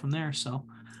and we'll go from there. So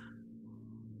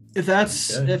if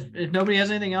if nobody has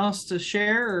anything else to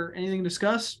share or anything to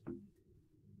discuss,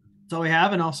 that's all we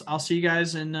have. And I'll see you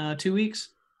guys in 2 weeks.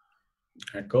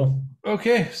 All right, cool.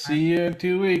 Okay, see you in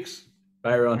 2 weeks.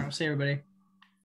 Bye, everyone. I'll see everybody.